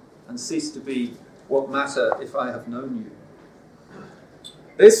gone and ceased to be, what matter if I have known you?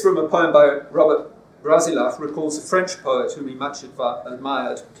 This, from a poem by Robert Brasillach, recalls a French poet whom he much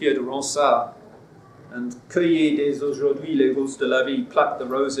admired, Pierre de Ronsard, and cueillez dès aujourd'hui les roses de la vie, pluck the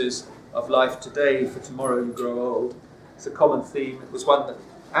roses of life today, for tomorrow you grow old. It's a common theme. It was one that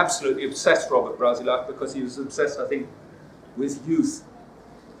absolutely obsessed Robert Brasillach because he was obsessed, I think, with youth.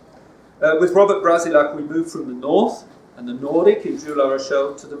 With Robert Brasillach, we moved from the north and the Nordic in Drieu La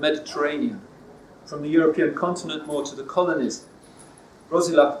Rochelle to the Mediterranean, from the European continent more to the colonies.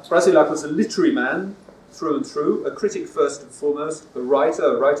 Brasillach was a literary man through and through, a critic first and foremost, a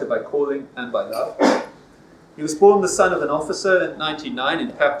writer by calling and by love. He was born the son of an officer in 1909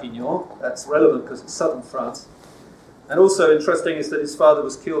 in Perpignan. That's relevant because it's southern France. And also interesting is that his father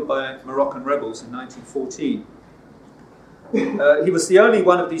was killed by Moroccan rebels in 1914. He was the only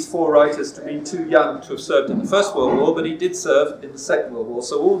one of these four writers to be too young to have served in the First World War, but he did serve in the Second World War,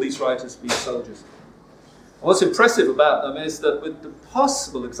 so all these writers have been soldiers. And what's impressive about them is that with the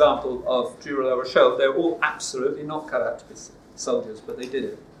possible example of Drieu La Rochelle, they're all absolutely not cut out to be soldiers, but they did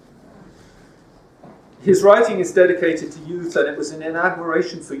it. His writing is dedicated to youth, and it was in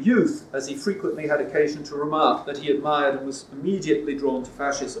admiration for youth, as he frequently had occasion to remark, that he admired and was immediately drawn to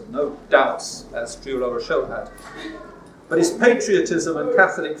fascism, no doubts, as Drieu La Rochelle had. But his patriotism and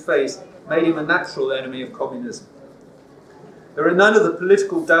Catholic faith made him a natural enemy of communism. There are none of the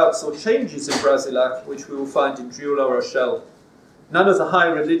political doubts or changes in Brasillach which we will find in Drieu La Rochelle, none of the high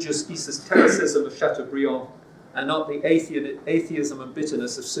religious esotericism of Châteaubriant, and not the atheism and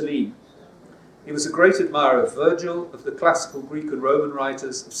bitterness of Céline. He was a great admirer of Virgil, of the classical Greek and Roman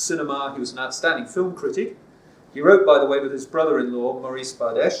writers, of cinema. He was an outstanding film critic. He wrote, by the way, with his brother-in-law, Maurice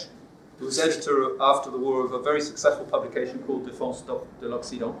Bardèche, who was editor after the war of a very successful publication called Défense de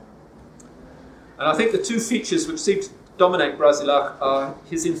l'Occident. And I think the two features which seem to dominate Brasillach are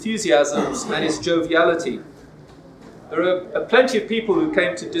his enthusiasms and his joviality. There are plenty of people who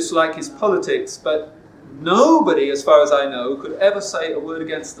came to dislike his politics, but nobody, as far as I know, could ever say a word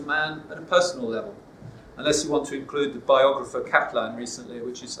against the man at a personal level, unless you want to include the biographer Kaplan recently,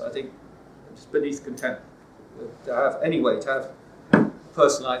 which is, I think, just beneath contempt. To have a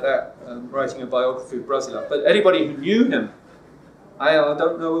person like that writing a biography of Brasillach. But anybody who knew him, I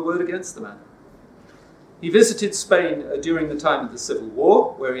don't know a word against the man. He visited Spain during the time of the Civil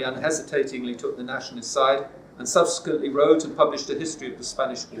War, where he unhesitatingly took the nationalist side, and subsequently wrote and published a history of the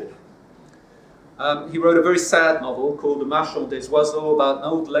Spanish War. He wrote a very sad novel called Le Marchand des Oiseaux about an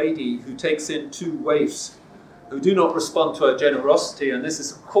old lady who takes in two waifs who do not respond to her generosity, and this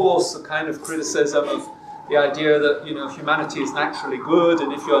is, of course, a kind of criticism of the idea that, humanity is naturally good,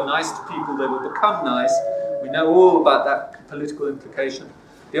 and if you're nice to people, they will become nice. We know all about that political implication.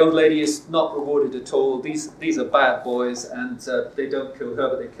 The old lady is not rewarded at all. These are bad boys, and they don't kill her,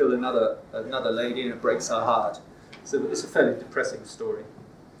 but they kill another lady, and it breaks her heart. So it's a fairly depressing story.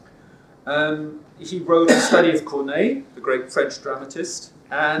 He wrote a study of Corneille, the great French dramatist,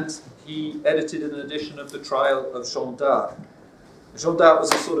 and he edited an edition of the Trial of Jeanne d'Arc. Jeanne d'Arc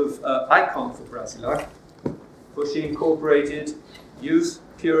was a sort of icon for Brasillach, for she incorporated youth,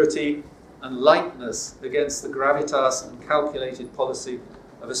 purity, and lightness against the gravitas and calculated policy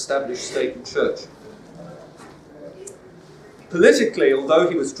of established state and church. Politically, although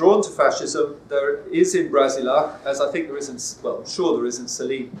he was drawn to fascism, there is in Brasillach, as I think there is I'm sure there is in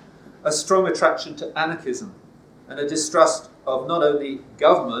Céline, a strong attraction to anarchism and a distrust of not only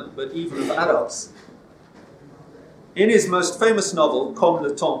government, but even of adults. In his most famous novel, Comme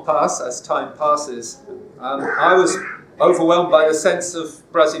le temps passe, As Time Passes, I was overwhelmed by a sense of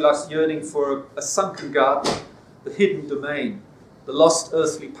Brasillach's yearning for a sunken garden, the hidden domain, the lost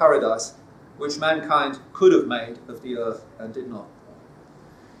earthly paradise, which mankind could have made of the earth and did not.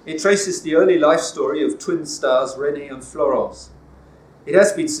 It traces the early life story of twin stars René and Florence. It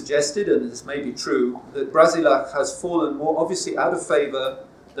has been suggested, and this may be true, that Brasillach has fallen more obviously out of favour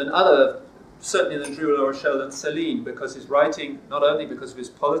than other, certainly than Drieu La Rochelle and Céline, because his writing, not only because of his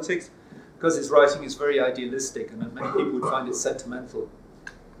politics, because his writing is very idealistic, and many people would find it sentimental.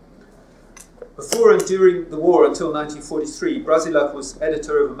 Before and during the war until 1943, Brasillach was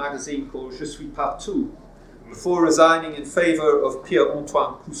editor of a magazine called Je suis partout, before resigning in favour of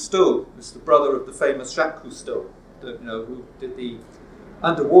Pierre-Antoine Cousteau, who's the brother of the famous Jacques Cousteau, who did the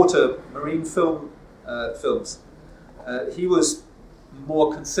underwater marine films. He was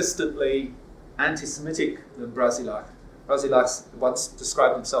more consistently anti-Semitic than Brasillach. Brasillach once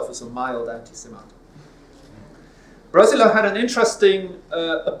described himself as a mild anti-Semite. Brasillach had an interesting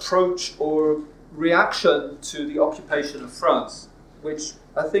approach or reaction to the occupation of France, which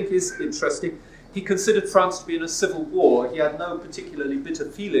I think is interesting. He considered France to be in a civil war. He had no particularly bitter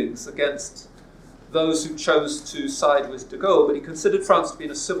feelings against those who chose to side with de Gaulle, but he considered France to be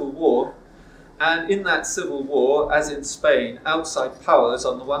in a civil war. And in that civil war, as in Spain, outside powers,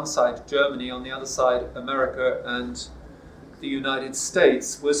 on the one side Germany, on the other side America and the United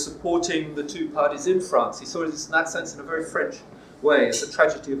States, were supporting the two parties in France. He saw it in that sense in a very French way, as a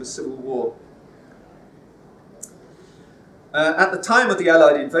tragedy of a civil war. At the time of the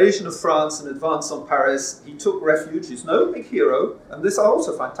Allied invasion of France and advance on Paris, he took refuge. He's no big hero, and this I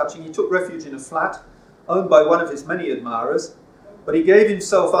also find touching. He took refuge in a flat owned by one of his many admirers, but he gave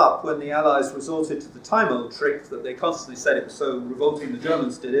himself up when the Allies resorted to the time-old trick that they constantly said it was so revolting the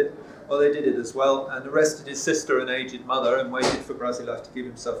Germans did it. Well, they did it as well, and arrested his sister and aged mother and waited for Brasillach to give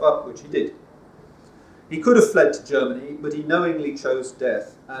himself up, which he did. He could have fled to Germany, but he knowingly chose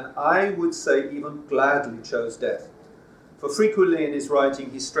death, and I would say even gladly chose death. For frequently in his writing,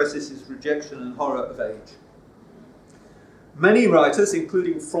 he stresses his rejection and horror of age. Many writers,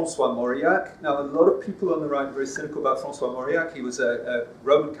 including François Mauriac, now a lot of people on the right are very cynical about François Mauriac. He was a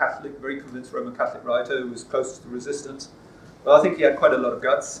Roman Catholic, very convinced Roman Catholic writer who was close to the resistance. But I think he had quite a lot of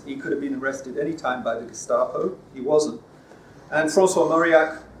guts. He could have been arrested any time by the Gestapo. He wasn't. And François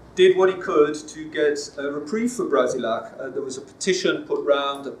Mauriac did what he could to get a reprieve for Brasillach. There was a petition put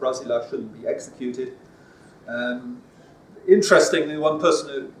round that Brasillach shouldn't be executed. Interestingly, one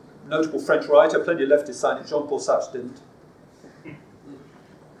person, a notable French writer, plenty of leftists signed it, Jean-Paul Sartre didn't.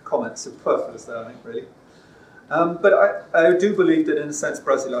 Comments superfluous there, I think, really. But I do believe that, in a sense,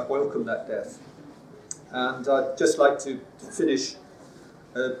 Brasillach welcomed that death. And I'd just like to finish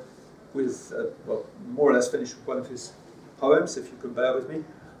with, more or less finish with one of his poems, if you can bear with me.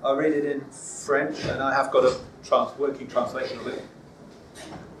 I'll read it in French, and I have got a working translation of it.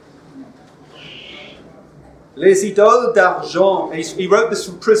 Les idoles d'argent. He wrote this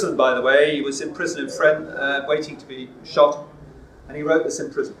from prison, by the way. He was in prison in France, waiting to be shot, and he wrote this in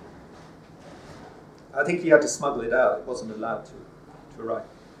prison. I think he had to smuggle it out. It wasn't allowed to write.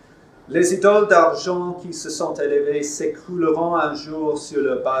 Les idoles d'argent qui se sont élevées s'écrouleront un jour sur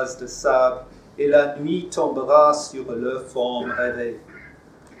leur base de sable, et la nuit tombera sur leurs formes rêvées.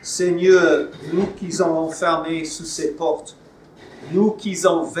 Seigneur, nous qui ont enfermés sous ces portes, nous qui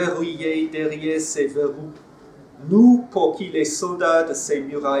ont verrouillé derrière ces verrous, nous pour qui les soldats de ces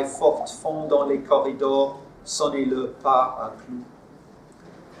murailles fortes font dans les corridors sonner leur pas à clous.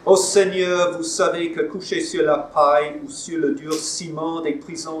 Ô Seigneur, vous savez que couchés sur la paille ou sur le dur ciment des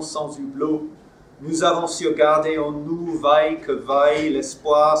prisons sans hublot, nous avons su garder en nous, vaille que vaille,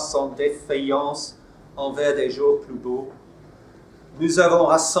 l'espoir sans défaillance envers des jours plus beaux. Nous avons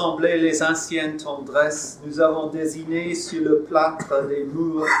rassemblé les anciennes tendresses, nous avons désigné sur le plâtre des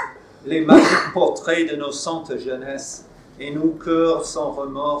murs les magiques portraits de nos saintes jeunesses, et nos cœurs sans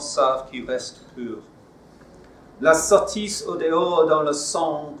remords savent qu'ils restent purs. La sottise au dehors dans le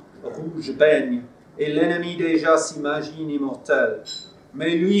sang rouge baigne, et l'ennemi déjà s'imagine immortel.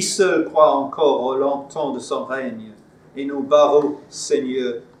 Mais lui seul croit encore au long temps de son règne, et nos barreaux,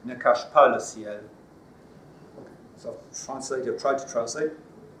 Seigneur, ne cachent pas le ciel. So, translator tried to translate.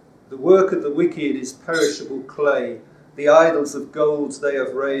 The work of the wicked is perishable clay. The idols of gold they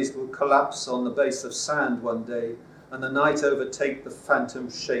have raised will collapse on the base of sand one day, and the night overtake the phantom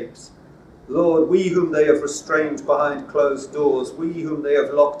shapes. Lord, we whom they have restrained behind closed doors, we whom they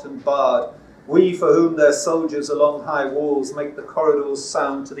have locked and barred, we for whom their soldiers along high walls make the corridors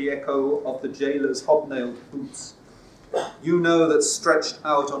sound to the echo of the jailer's hobnailed boots. You know that stretched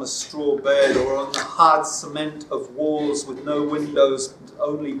out on a straw bed or on the hard cement of walls with no windows,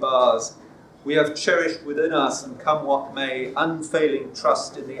 only bars, we have cherished within us, and come what may, unfailing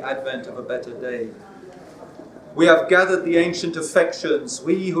trust in the advent of a better day. We have gathered the ancient affections,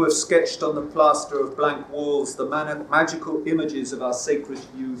 we who have sketched on the plaster of blank walls the magical images of our sacred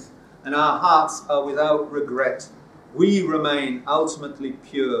youth, and our hearts are without regret. We remain ultimately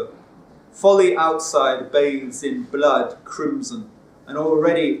pure. Folly outside bathes in blood crimson, and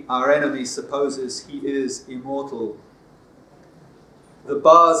already our enemy supposes he is immortal. The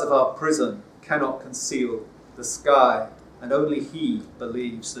bars of our prison cannot conceal the sky, and only he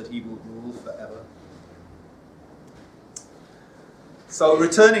believes that he will rule forever. So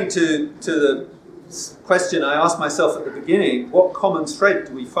returning to the question I asked myself at the beginning, what common thread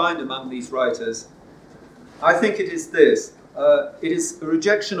do we find among these writers? I think it is this. It is a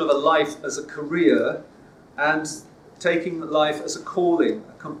rejection of a life as a career and taking life as a calling,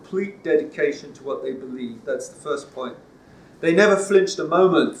 a complete dedication to what they believe. That's the first point. They never flinched a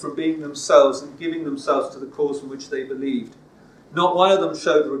moment from being themselves and giving themselves to the cause in which they believed. Not one of them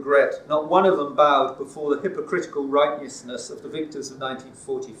showed regret. Not one of them bowed before the hypocritical righteousness of the victors of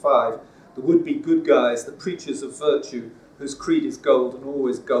 1945, the would-be good guys, the preachers of virtue, whose creed is gold and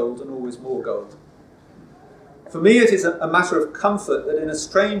always more gold. For me, it is a matter of comfort that in a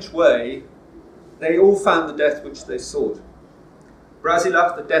strange way, they all found the death which they sought.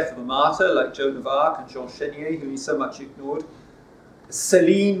 Brasillach, the death of a martyr, like Joan of Arc and Jean Chenier, whom he so much ignored.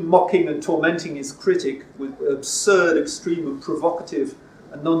 Céline mocking and tormenting his critic with absurd, extreme and provocative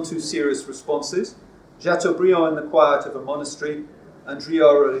and none too serious responses. Châteaubriant in the quiet of a monastery, and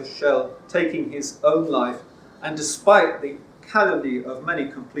Drieu taking his own life, and despite the calumny of many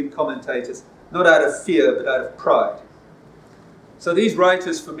complete commentators, not out of fear but out of pride. So these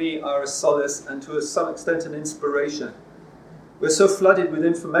writers for me are a solace and to some extent an inspiration. We're so flooded with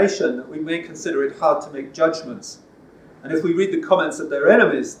information that we may consider it hard to make judgments. And if we read the comments of their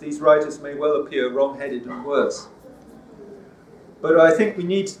enemies, these writers may well appear wrong-headed and worse. But I think we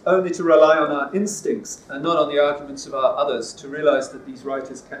need only to rely on our instincts and not on the arguments of our others to realize that these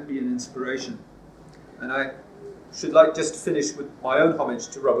writers can be an inspiration. And I should like just to finish with my own homage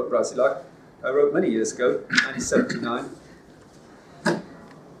to Robert Brasillach. I wrote many years ago, 1979.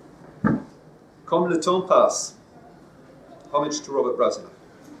 Comme le temps passe. Homage to Robert Brasillach.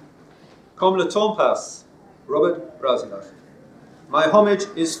 Comme le temps passe. Robert Brasillach. My homage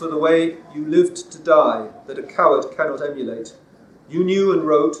is for the way you lived to die, that a coward cannot emulate. You knew and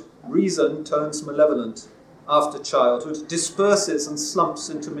wrote, reason turns malevolent after childhood, disperses and slumps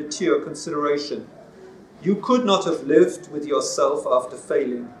into mature consideration. You could not have lived with yourself after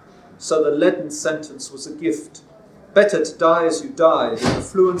failing, so the leaden sentence was a gift. Better to die as you died, in the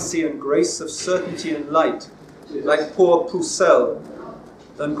fluency and grace of certainty and light, like poor Pucelle,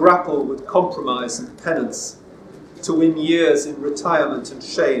 than grapple with compromise and penance, to win years in retirement and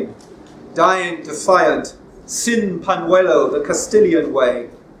shame, dying defiant, sin panuelo, the Castilian way.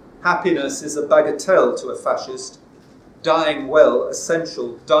 Happiness is a bagatelle to a fascist. Dying well,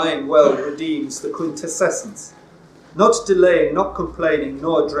 essential. Dying well redeems the quintessence. Not delaying, not complaining,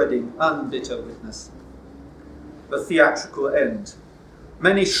 nor dreading, unbitter witness. The theatrical end.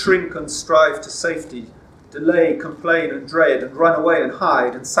 Many shrink and strive to safety, delay, complain and dread, and run away and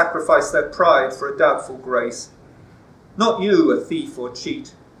hide, and sacrifice their pride for a doubtful grace. Not you, a thief or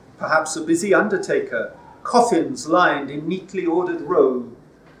cheat, perhaps a busy undertaker, coffins lined in neatly ordered row.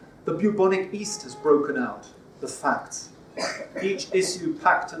 The bubonic East has broken out, the facts. Each issue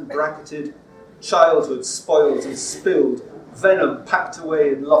packed and bracketed, childhood spoiled and spilled, venom packed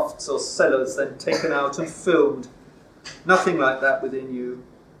away in lofts or cellars, then taken out and filmed. Nothing like that within you.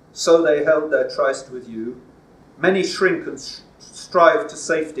 So they held their tryst with you. Many shrink and strive to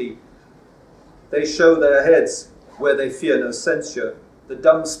safety. They show their heads where they fear no censure. The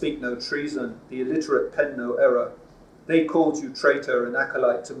dumb speak no treason, the illiterate pen no error. They called you traitor and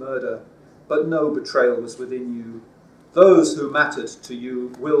acolyte to murder, but no betrayal was within you. Those who mattered to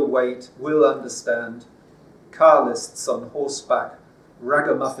you will wait, will understand. Carlists on horseback,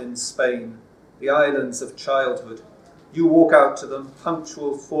 ragamuffin Spain, the islands of childhood. You walk out to them,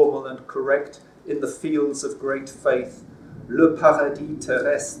 punctual, formal and correct, in the fields of great faith. Le paradis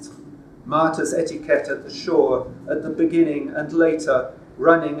terrestre. Martyr's etiquette at the shore, at the beginning and later,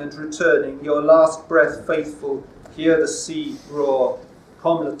 running and returning, your last breath faithful, hear the sea roar,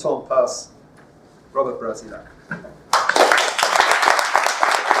 comme le temps passe. Robert Brasillach.